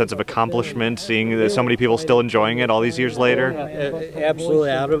any sense of accomplishment seeing that so many people still enjoying it all these years later?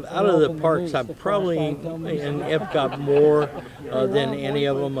 Absolutely. Out of the parks, I'm probably in Epcot more than any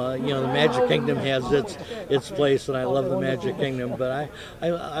of them. The Magic Kingdom has its place, and I love the Magic Kingdom. But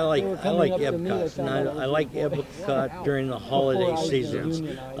I like Epcot, and I like Epcot during the holiday seasons,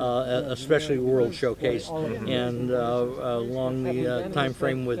 especially World Showcase, and along the time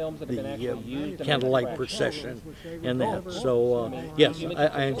frame with the candlelight procession and that. So yes,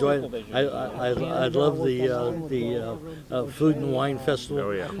 I enjoy it. I love the Food and Wine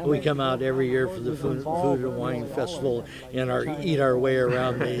Festival. We come out every year for the Food and Wine Festival and eat our way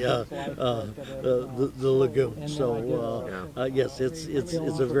around the lagoon. So yes, it's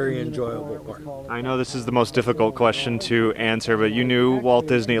a very enjoyable park. I know this is the most difficult question to answer, but you knew Walt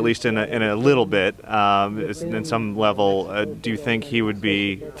Disney at least in a little bit, in some level. Do you think he would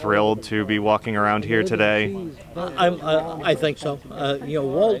be thrilled to be walking around here today? I think so.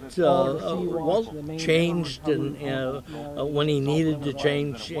 Walt changed and when he needed to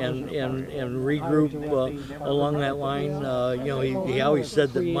change and regroup along that line. He always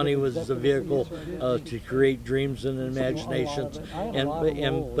said that money was the vehicle to create dreams and imaginations,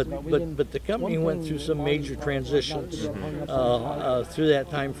 but the company went through some major transitions through that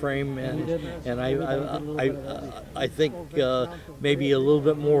time frame, and I think maybe a little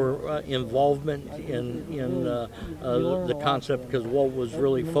bit more involvement in the concept, because Walt was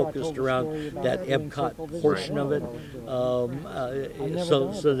really focused around that Epcot portion of it.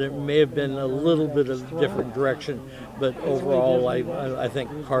 So there may have been a little bit of different direction, but overall, I think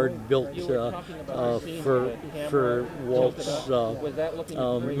Card built for Walt's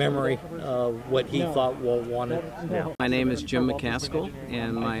memory what he thought Walt wanted. My name is Jim McCaskel,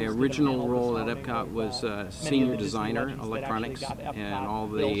 and my original role at Epcot was senior designer, electronics, and all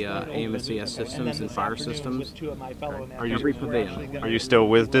the AMSCS systems and fire systems. Every pavilion. Are you still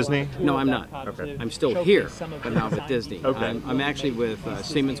with Disney? No, I'm not. Okay. I'm still here, but not with Disney. Okay. I'm actually with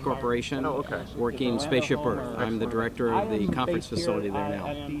Siemens Corporation, working Spaceship Earth. I'm the director of the conference facility there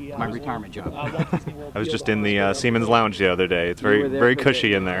now. My retirement job. I was just in the Siemens Lounge the other day. It's very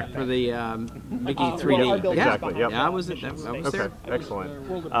cushy in there. For the Mickey 3D. Exactly. Yep. Yeah, I was there.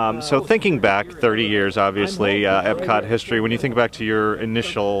 Excellent. So thinking back 30 years, obviously, Epcot history, when you think back to your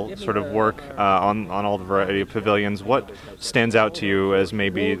initial sort of work on all the variety of pavilions, what stands out to you as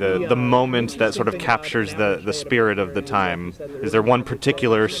maybe the moment that sort of captures the spirit of the time? Is there one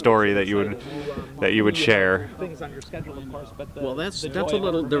particular story that you would share? Well, that's a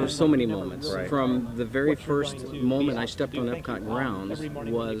little. The were so many moments. From the very first moment I stepped on Epcot grounds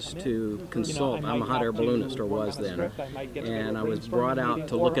was to consult. I'm a hot air balloonist, or was then, and I was brought out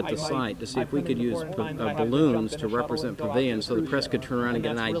to look at the site to see if we could use balloons to represent pavilions so the press could turn around and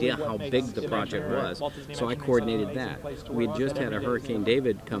get an idea how big the project was. So I coordinated that. We had just had a Hurricane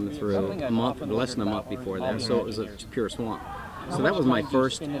David come through less than a month before that, so it was a pure swamp. So that was my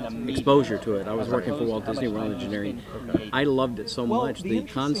first exposure to it. I was working for Walt Disney World Engineering. I loved it so much, the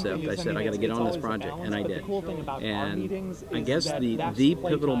concept, I said, I got to get on this project, and I did. And I guess the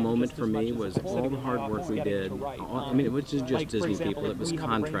pivotal moment for me was all the hard work we did. I mean, it wasn't just Disney people, it was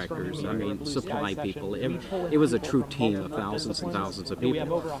contractors, I mean, supply people. It was a true team of thousands and thousands of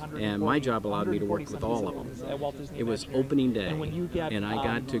people. And my job allowed me to work with all of them. It was opening day, and I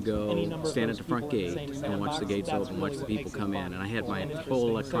got to go stand at the front gate and watch the gates open, watch the people come in. And I had my whole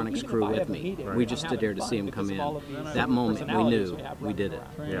electronics crew with me. We just stood there to see them come in. That moment, we knew we did it.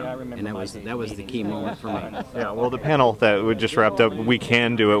 Yeah. And that was the key moment for me. Yeah. Well, the panel that we just wrapped up, "We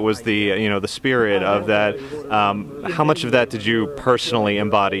Can Do It," was the the spirit of that. How much of that did you personally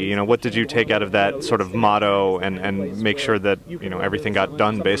embody? What did you take out of that sort of motto and make sure that everything got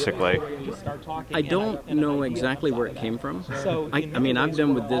done basically? I don't know exactly where it came from. I mean, I've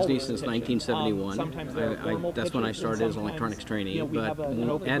been with Disney since 1971. That's when I started as an electronics trainee. But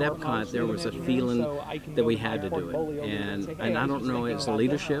at Epcot, there was a feeling that we had to do it. And I don't know, it's the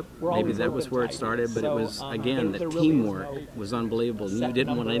leadership. Maybe that was where it started. But it was, again, the teamwork was unbelievable. You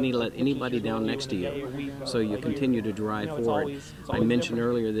didn't want to let anybody down next to you. So you continue to drive forward. I mentioned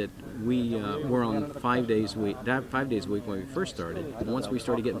earlier that we were on 5 days a week. 5 days a week when we first started. And once we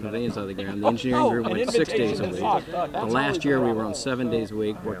started getting pavilions out of the ground, the engineering group went 6 days a week. The last year we were on 7 days a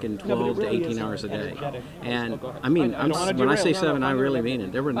week, working 12 to 18 hours a day. And I mean, when I say 7, I really mean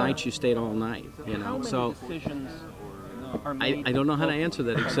it. There were nights you stayed all night, So I don't know how to answer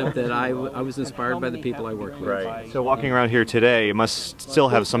that, except that I was inspired by the people I worked with. Right. So walking around here today, you must still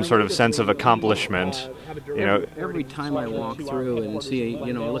have some sort of sense of accomplishment. Every time I walk through and see,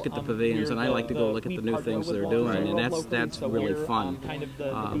 look at the pavilions, and I like to go look at the new things they're doing, and that's really fun.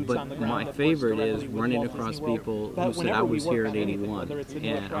 But my favorite is running across people who said I was here in '81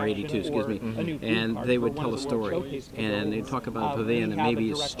 or '82, excuse me, and they would tell a story, and they'd talk about a pavilion, and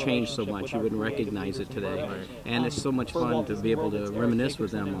maybe it's changed so much you wouldn't recognize it today, and it's so much fun to be able to reminisce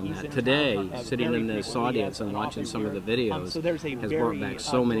with them on that. Today, sitting in this audience and watching some of the videos has brought back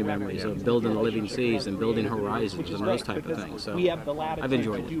so many memories of building the Living Seas and building Horizons and those type of things. So I've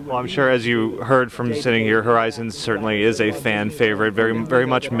enjoyed it. Well, I'm sure, as you heard from sitting here, Horizons certainly is a fan favorite, very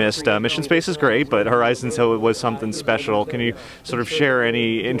much missed. Mission Space is great, but Horizons was something special. Can you sort of share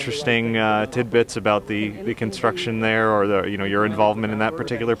any interesting tidbits about the construction there, or your involvement in that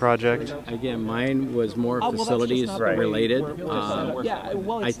particular project? Again, mine was more facilities related.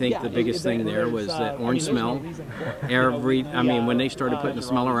 I think the biggest thing there was that orange smell. When they started putting the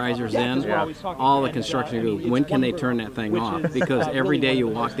smellerizers in, all the construction group, when can they turn that thing off? Because every day you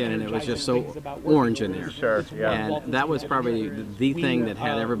walked in and it was just so orange in there. Sure, yeah. And that was probably the thing that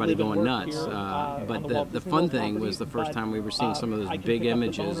had everybody going nuts. But the fun thing was the first time we were seeing some of those big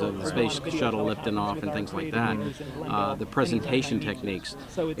images of the space shuttle lifting off and things like that. The presentation techniques,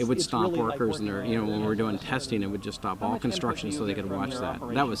 it would stop workers, and when we were doing testing, it would just stop all construction so they could watch that.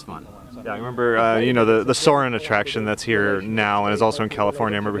 That was fun. Yeah, I remember, the Soarin' attraction that's here now and is also in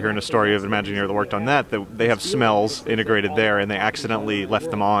California. I remember hearing a story of an Imagineer that worked on that they have smells integrated there, and they accidentally left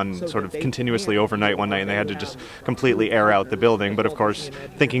them on sort of continuously overnight one night, and they had to just completely air out the building. But of course,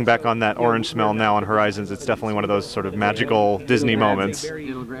 thinking back on that orange smell now on Horizons, it's definitely one of those sort of magical Disney moments.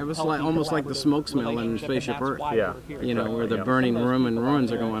 It was almost like the smoke smell in Spaceship Earth. Yeah. Where the burning room and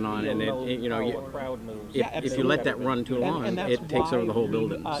ruins are going on, and if you let that run too long, it takes over the whole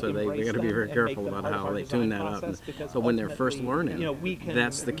building. So they got to be very careful about how they tune that up. But when they're first learning,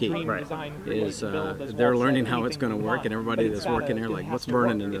 that's the key. Is they're learning how it's going to work, and everybody that's working there, like, what's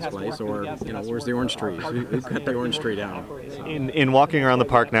burning in this place, or where's the orange trees? Who cut the orange tree down? So. In walking around the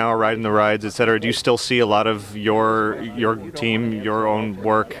park now, or riding the rides, etc., do you still see a lot of your team, your own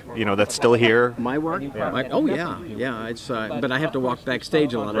work, that's still here? My work? Yeah. Oh yeah. It's but I have to walk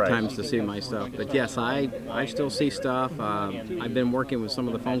backstage a lot of times to see my stuff. But yes, I still see stuff. I've been working with some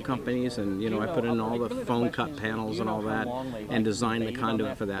of the phone companies companies, and I put in all the foam cut panels and all that, and designed the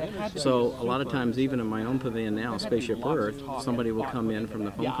conduit for that. So a lot of times, even in my own pavilion now, Spaceship Earth, somebody will come in from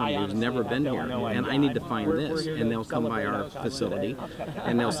the foam company who's never been here, and I need to find this, and they'll come by our facility,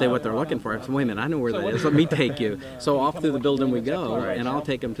 and they'll say what they're looking for. I say, wait a minute, I know where that is. Let me take you. So off through the building we go, and I'll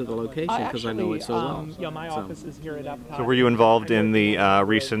take them to the location because I know it so well. My office is here at EPCOT. So were you involved in the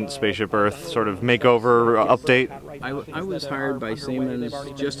recent Spaceship Earth sort of makeover update? I was hired by Siemens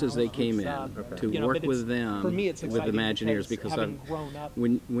just as they came in to work with them, with Imagineers, because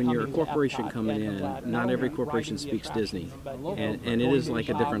when you're a corporation coming in, not every corporation speaks Disney, and it is like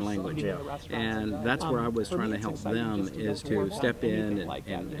a different language. And that's where I was trying to help them, is to step in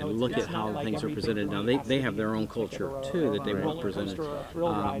and look at how things are presented. Now, they have their own culture, too, that they want presented.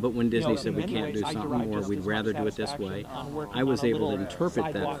 But when Disney said we can't do something, or we'd rather do it this way, I was able to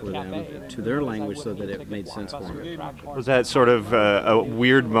interpret that for them to their language so that it made sense for them. Was that sort of a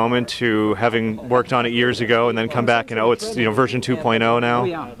weird moment to having worked on it years ago and then come back and, oh, it's version 2.0 now? Oh,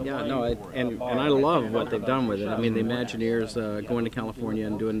 yeah, no, and I love what they've done with it. I mean, the Imagineers going to California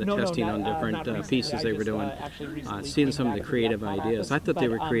and doing the testing on different pieces they were doing, seeing some of the creative ideas. I thought they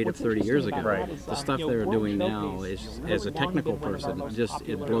were creative 30 years ago. The stuff they're doing now is, as a technical person,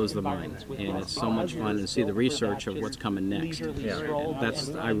 it blows the mind, and it's so much fun to see the research of what's coming next.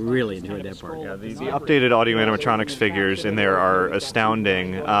 I really enjoyed that part. The updated audio animatronics figures in there are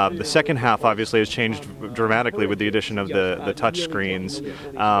astounding. The second half obviously has changed dramatically with the addition of the touch screens.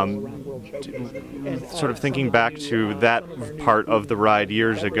 Sort of thinking back to that part of the ride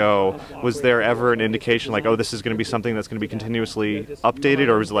years ago, was there ever an indication like, oh, this is going to be something that's going to be continuously updated,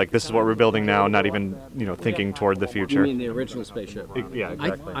 or was it like, this is what we're building now, not even thinking toward the future? You mean the original spaceship? Yeah,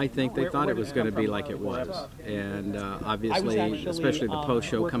 exactly. I think they thought it was going to be like it was, and obviously, especially the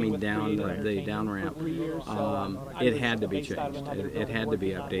post-show coming down the down ramp, it had to be changed. It had to be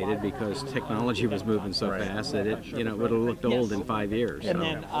updated because technology was moving so fast that it would have looked old in 5 years.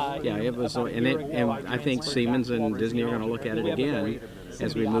 So, yeah, it was, and I think Siemens and Disney are going to look at it again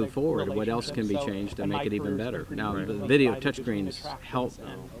as we move forward. What else can be changed to make it even better? Now, the video touchscreens help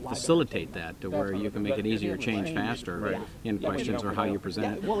facilitate that to where you can make it easier, change faster in questions or how you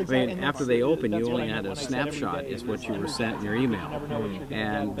present it. I mean, after they open, you only had a snapshot is what you were sent in your email.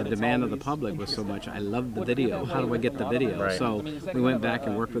 And the demand of the public was so much, I love the video. How do I get the video? So we went back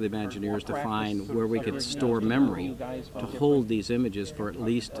and worked with the Imagineers to find where we could store memory to hold these images for at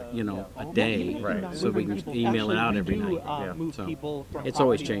least, a day, so we can email it out every night. So it's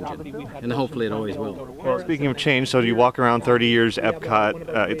always changing, and hopefully it always will. Well, speaking of change, so you walk around 30 years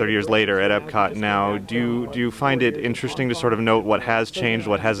EPCOT, 30 years later at EPCOT now. Do you find it interesting to sort of note what has changed,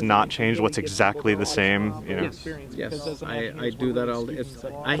 what has not changed, what's exactly the same? Yes, I do that all.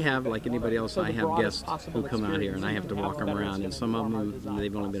 I have, like anybody else, I have guests who come out here, and I have to walk them around. And some of them,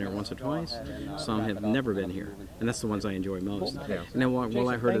 they've only been here once or twice. Some have never been here, and that's the ones I enjoy most. And then, well,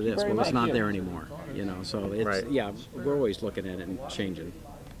 I heard of this. Well, it's not there anymore. So it's we're always looking at it and changing.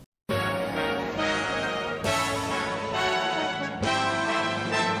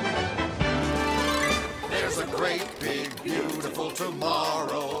 There's a great big beautiful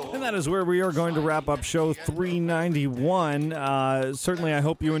tomorrow. And that is where we are going to wrap up show 391. Certainly, I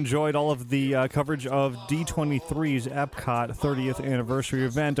hope you enjoyed all of the coverage of D23's EPCOT 30th anniversary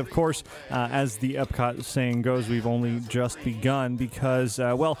event. Of course, as the EPCOT saying goes, we've only just begun because,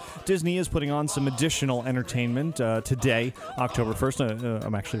 Disney is putting on some additional entertainment today, October 1st.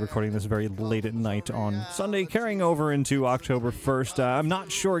 I'm actually recording this very late at night on Sunday, carrying over into October 1st. I'm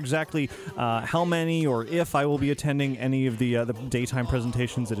not sure exactly how many or if I will be attending any of the daytime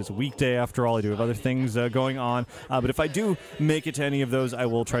presentations. It is a weekday after all. I do have other things going on, but if I do make it to any of those, I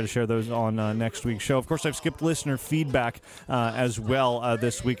will try to share those on next week's show. Of course, I've skipped listener feedback as well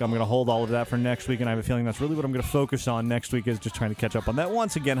this week. I'm going to hold all of that for next week, and I have a feeling that's really what I'm going to focus on next week, is just trying to catch up on that.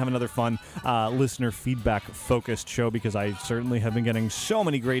 Once again, have another fun listener feedback focused show, because I certainly have been getting so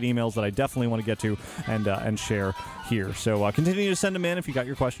many great emails that I definitely want to get to and share here. So continue to send them in if you got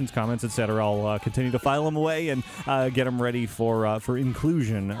your questions, comments, etc. I'll continue to file them away and get them ready for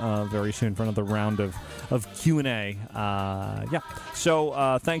inclusion very soon for another round of Q&A.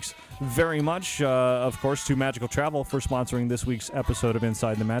 So thanks very much, of course, to Magical Travel for sponsoring this week's episode of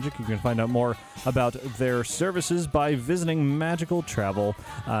Inside the Magic. You can find out more about their services by visiting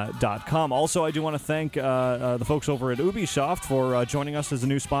magicaltravel.com. Also, I do want to thank the folks over at Ubisoft for joining us as a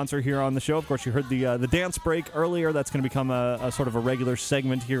new sponsor here on the show. Of course, you heard the dance break earlier. That's going to become a sort of a regular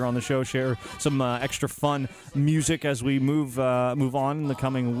segment here on the show. Share some extra fun music as we move on in the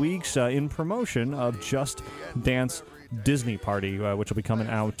coming weeks in promotion of Just Dance Disney Party, which will be coming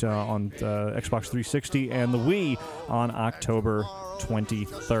out on Xbox 360 and the Wii on October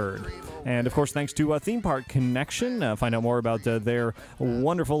 23rd. And, of course, thanks to Theme Park Connection. Find out more about their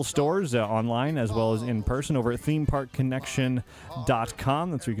wonderful stores online as well as in person over at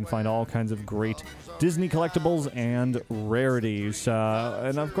themeparkconnection.com. That's where you can find all kinds of great Disney collectibles and rarities.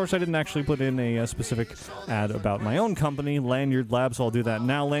 And, of course, I didn't actually put in a specific ad about my own company, Lanyard Lab, so I'll do that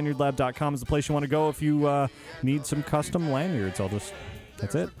now. LanyardLab.com is the place you want to go if you need some custom lanyards.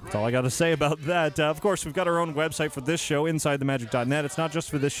 That's it. That's all I got to say about that. Of course, we've got our own website for this show, InsideTheMagic.net. It's not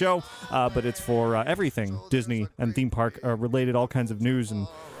just for this show, but it's for everything Disney and theme park related, all kinds of news and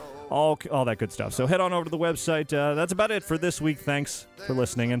all that good stuff. So head on over to the website. That's about it for this week. Thanks for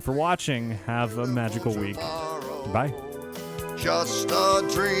listening and for watching. Have a magical week. Bye. Just a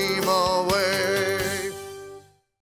dream away.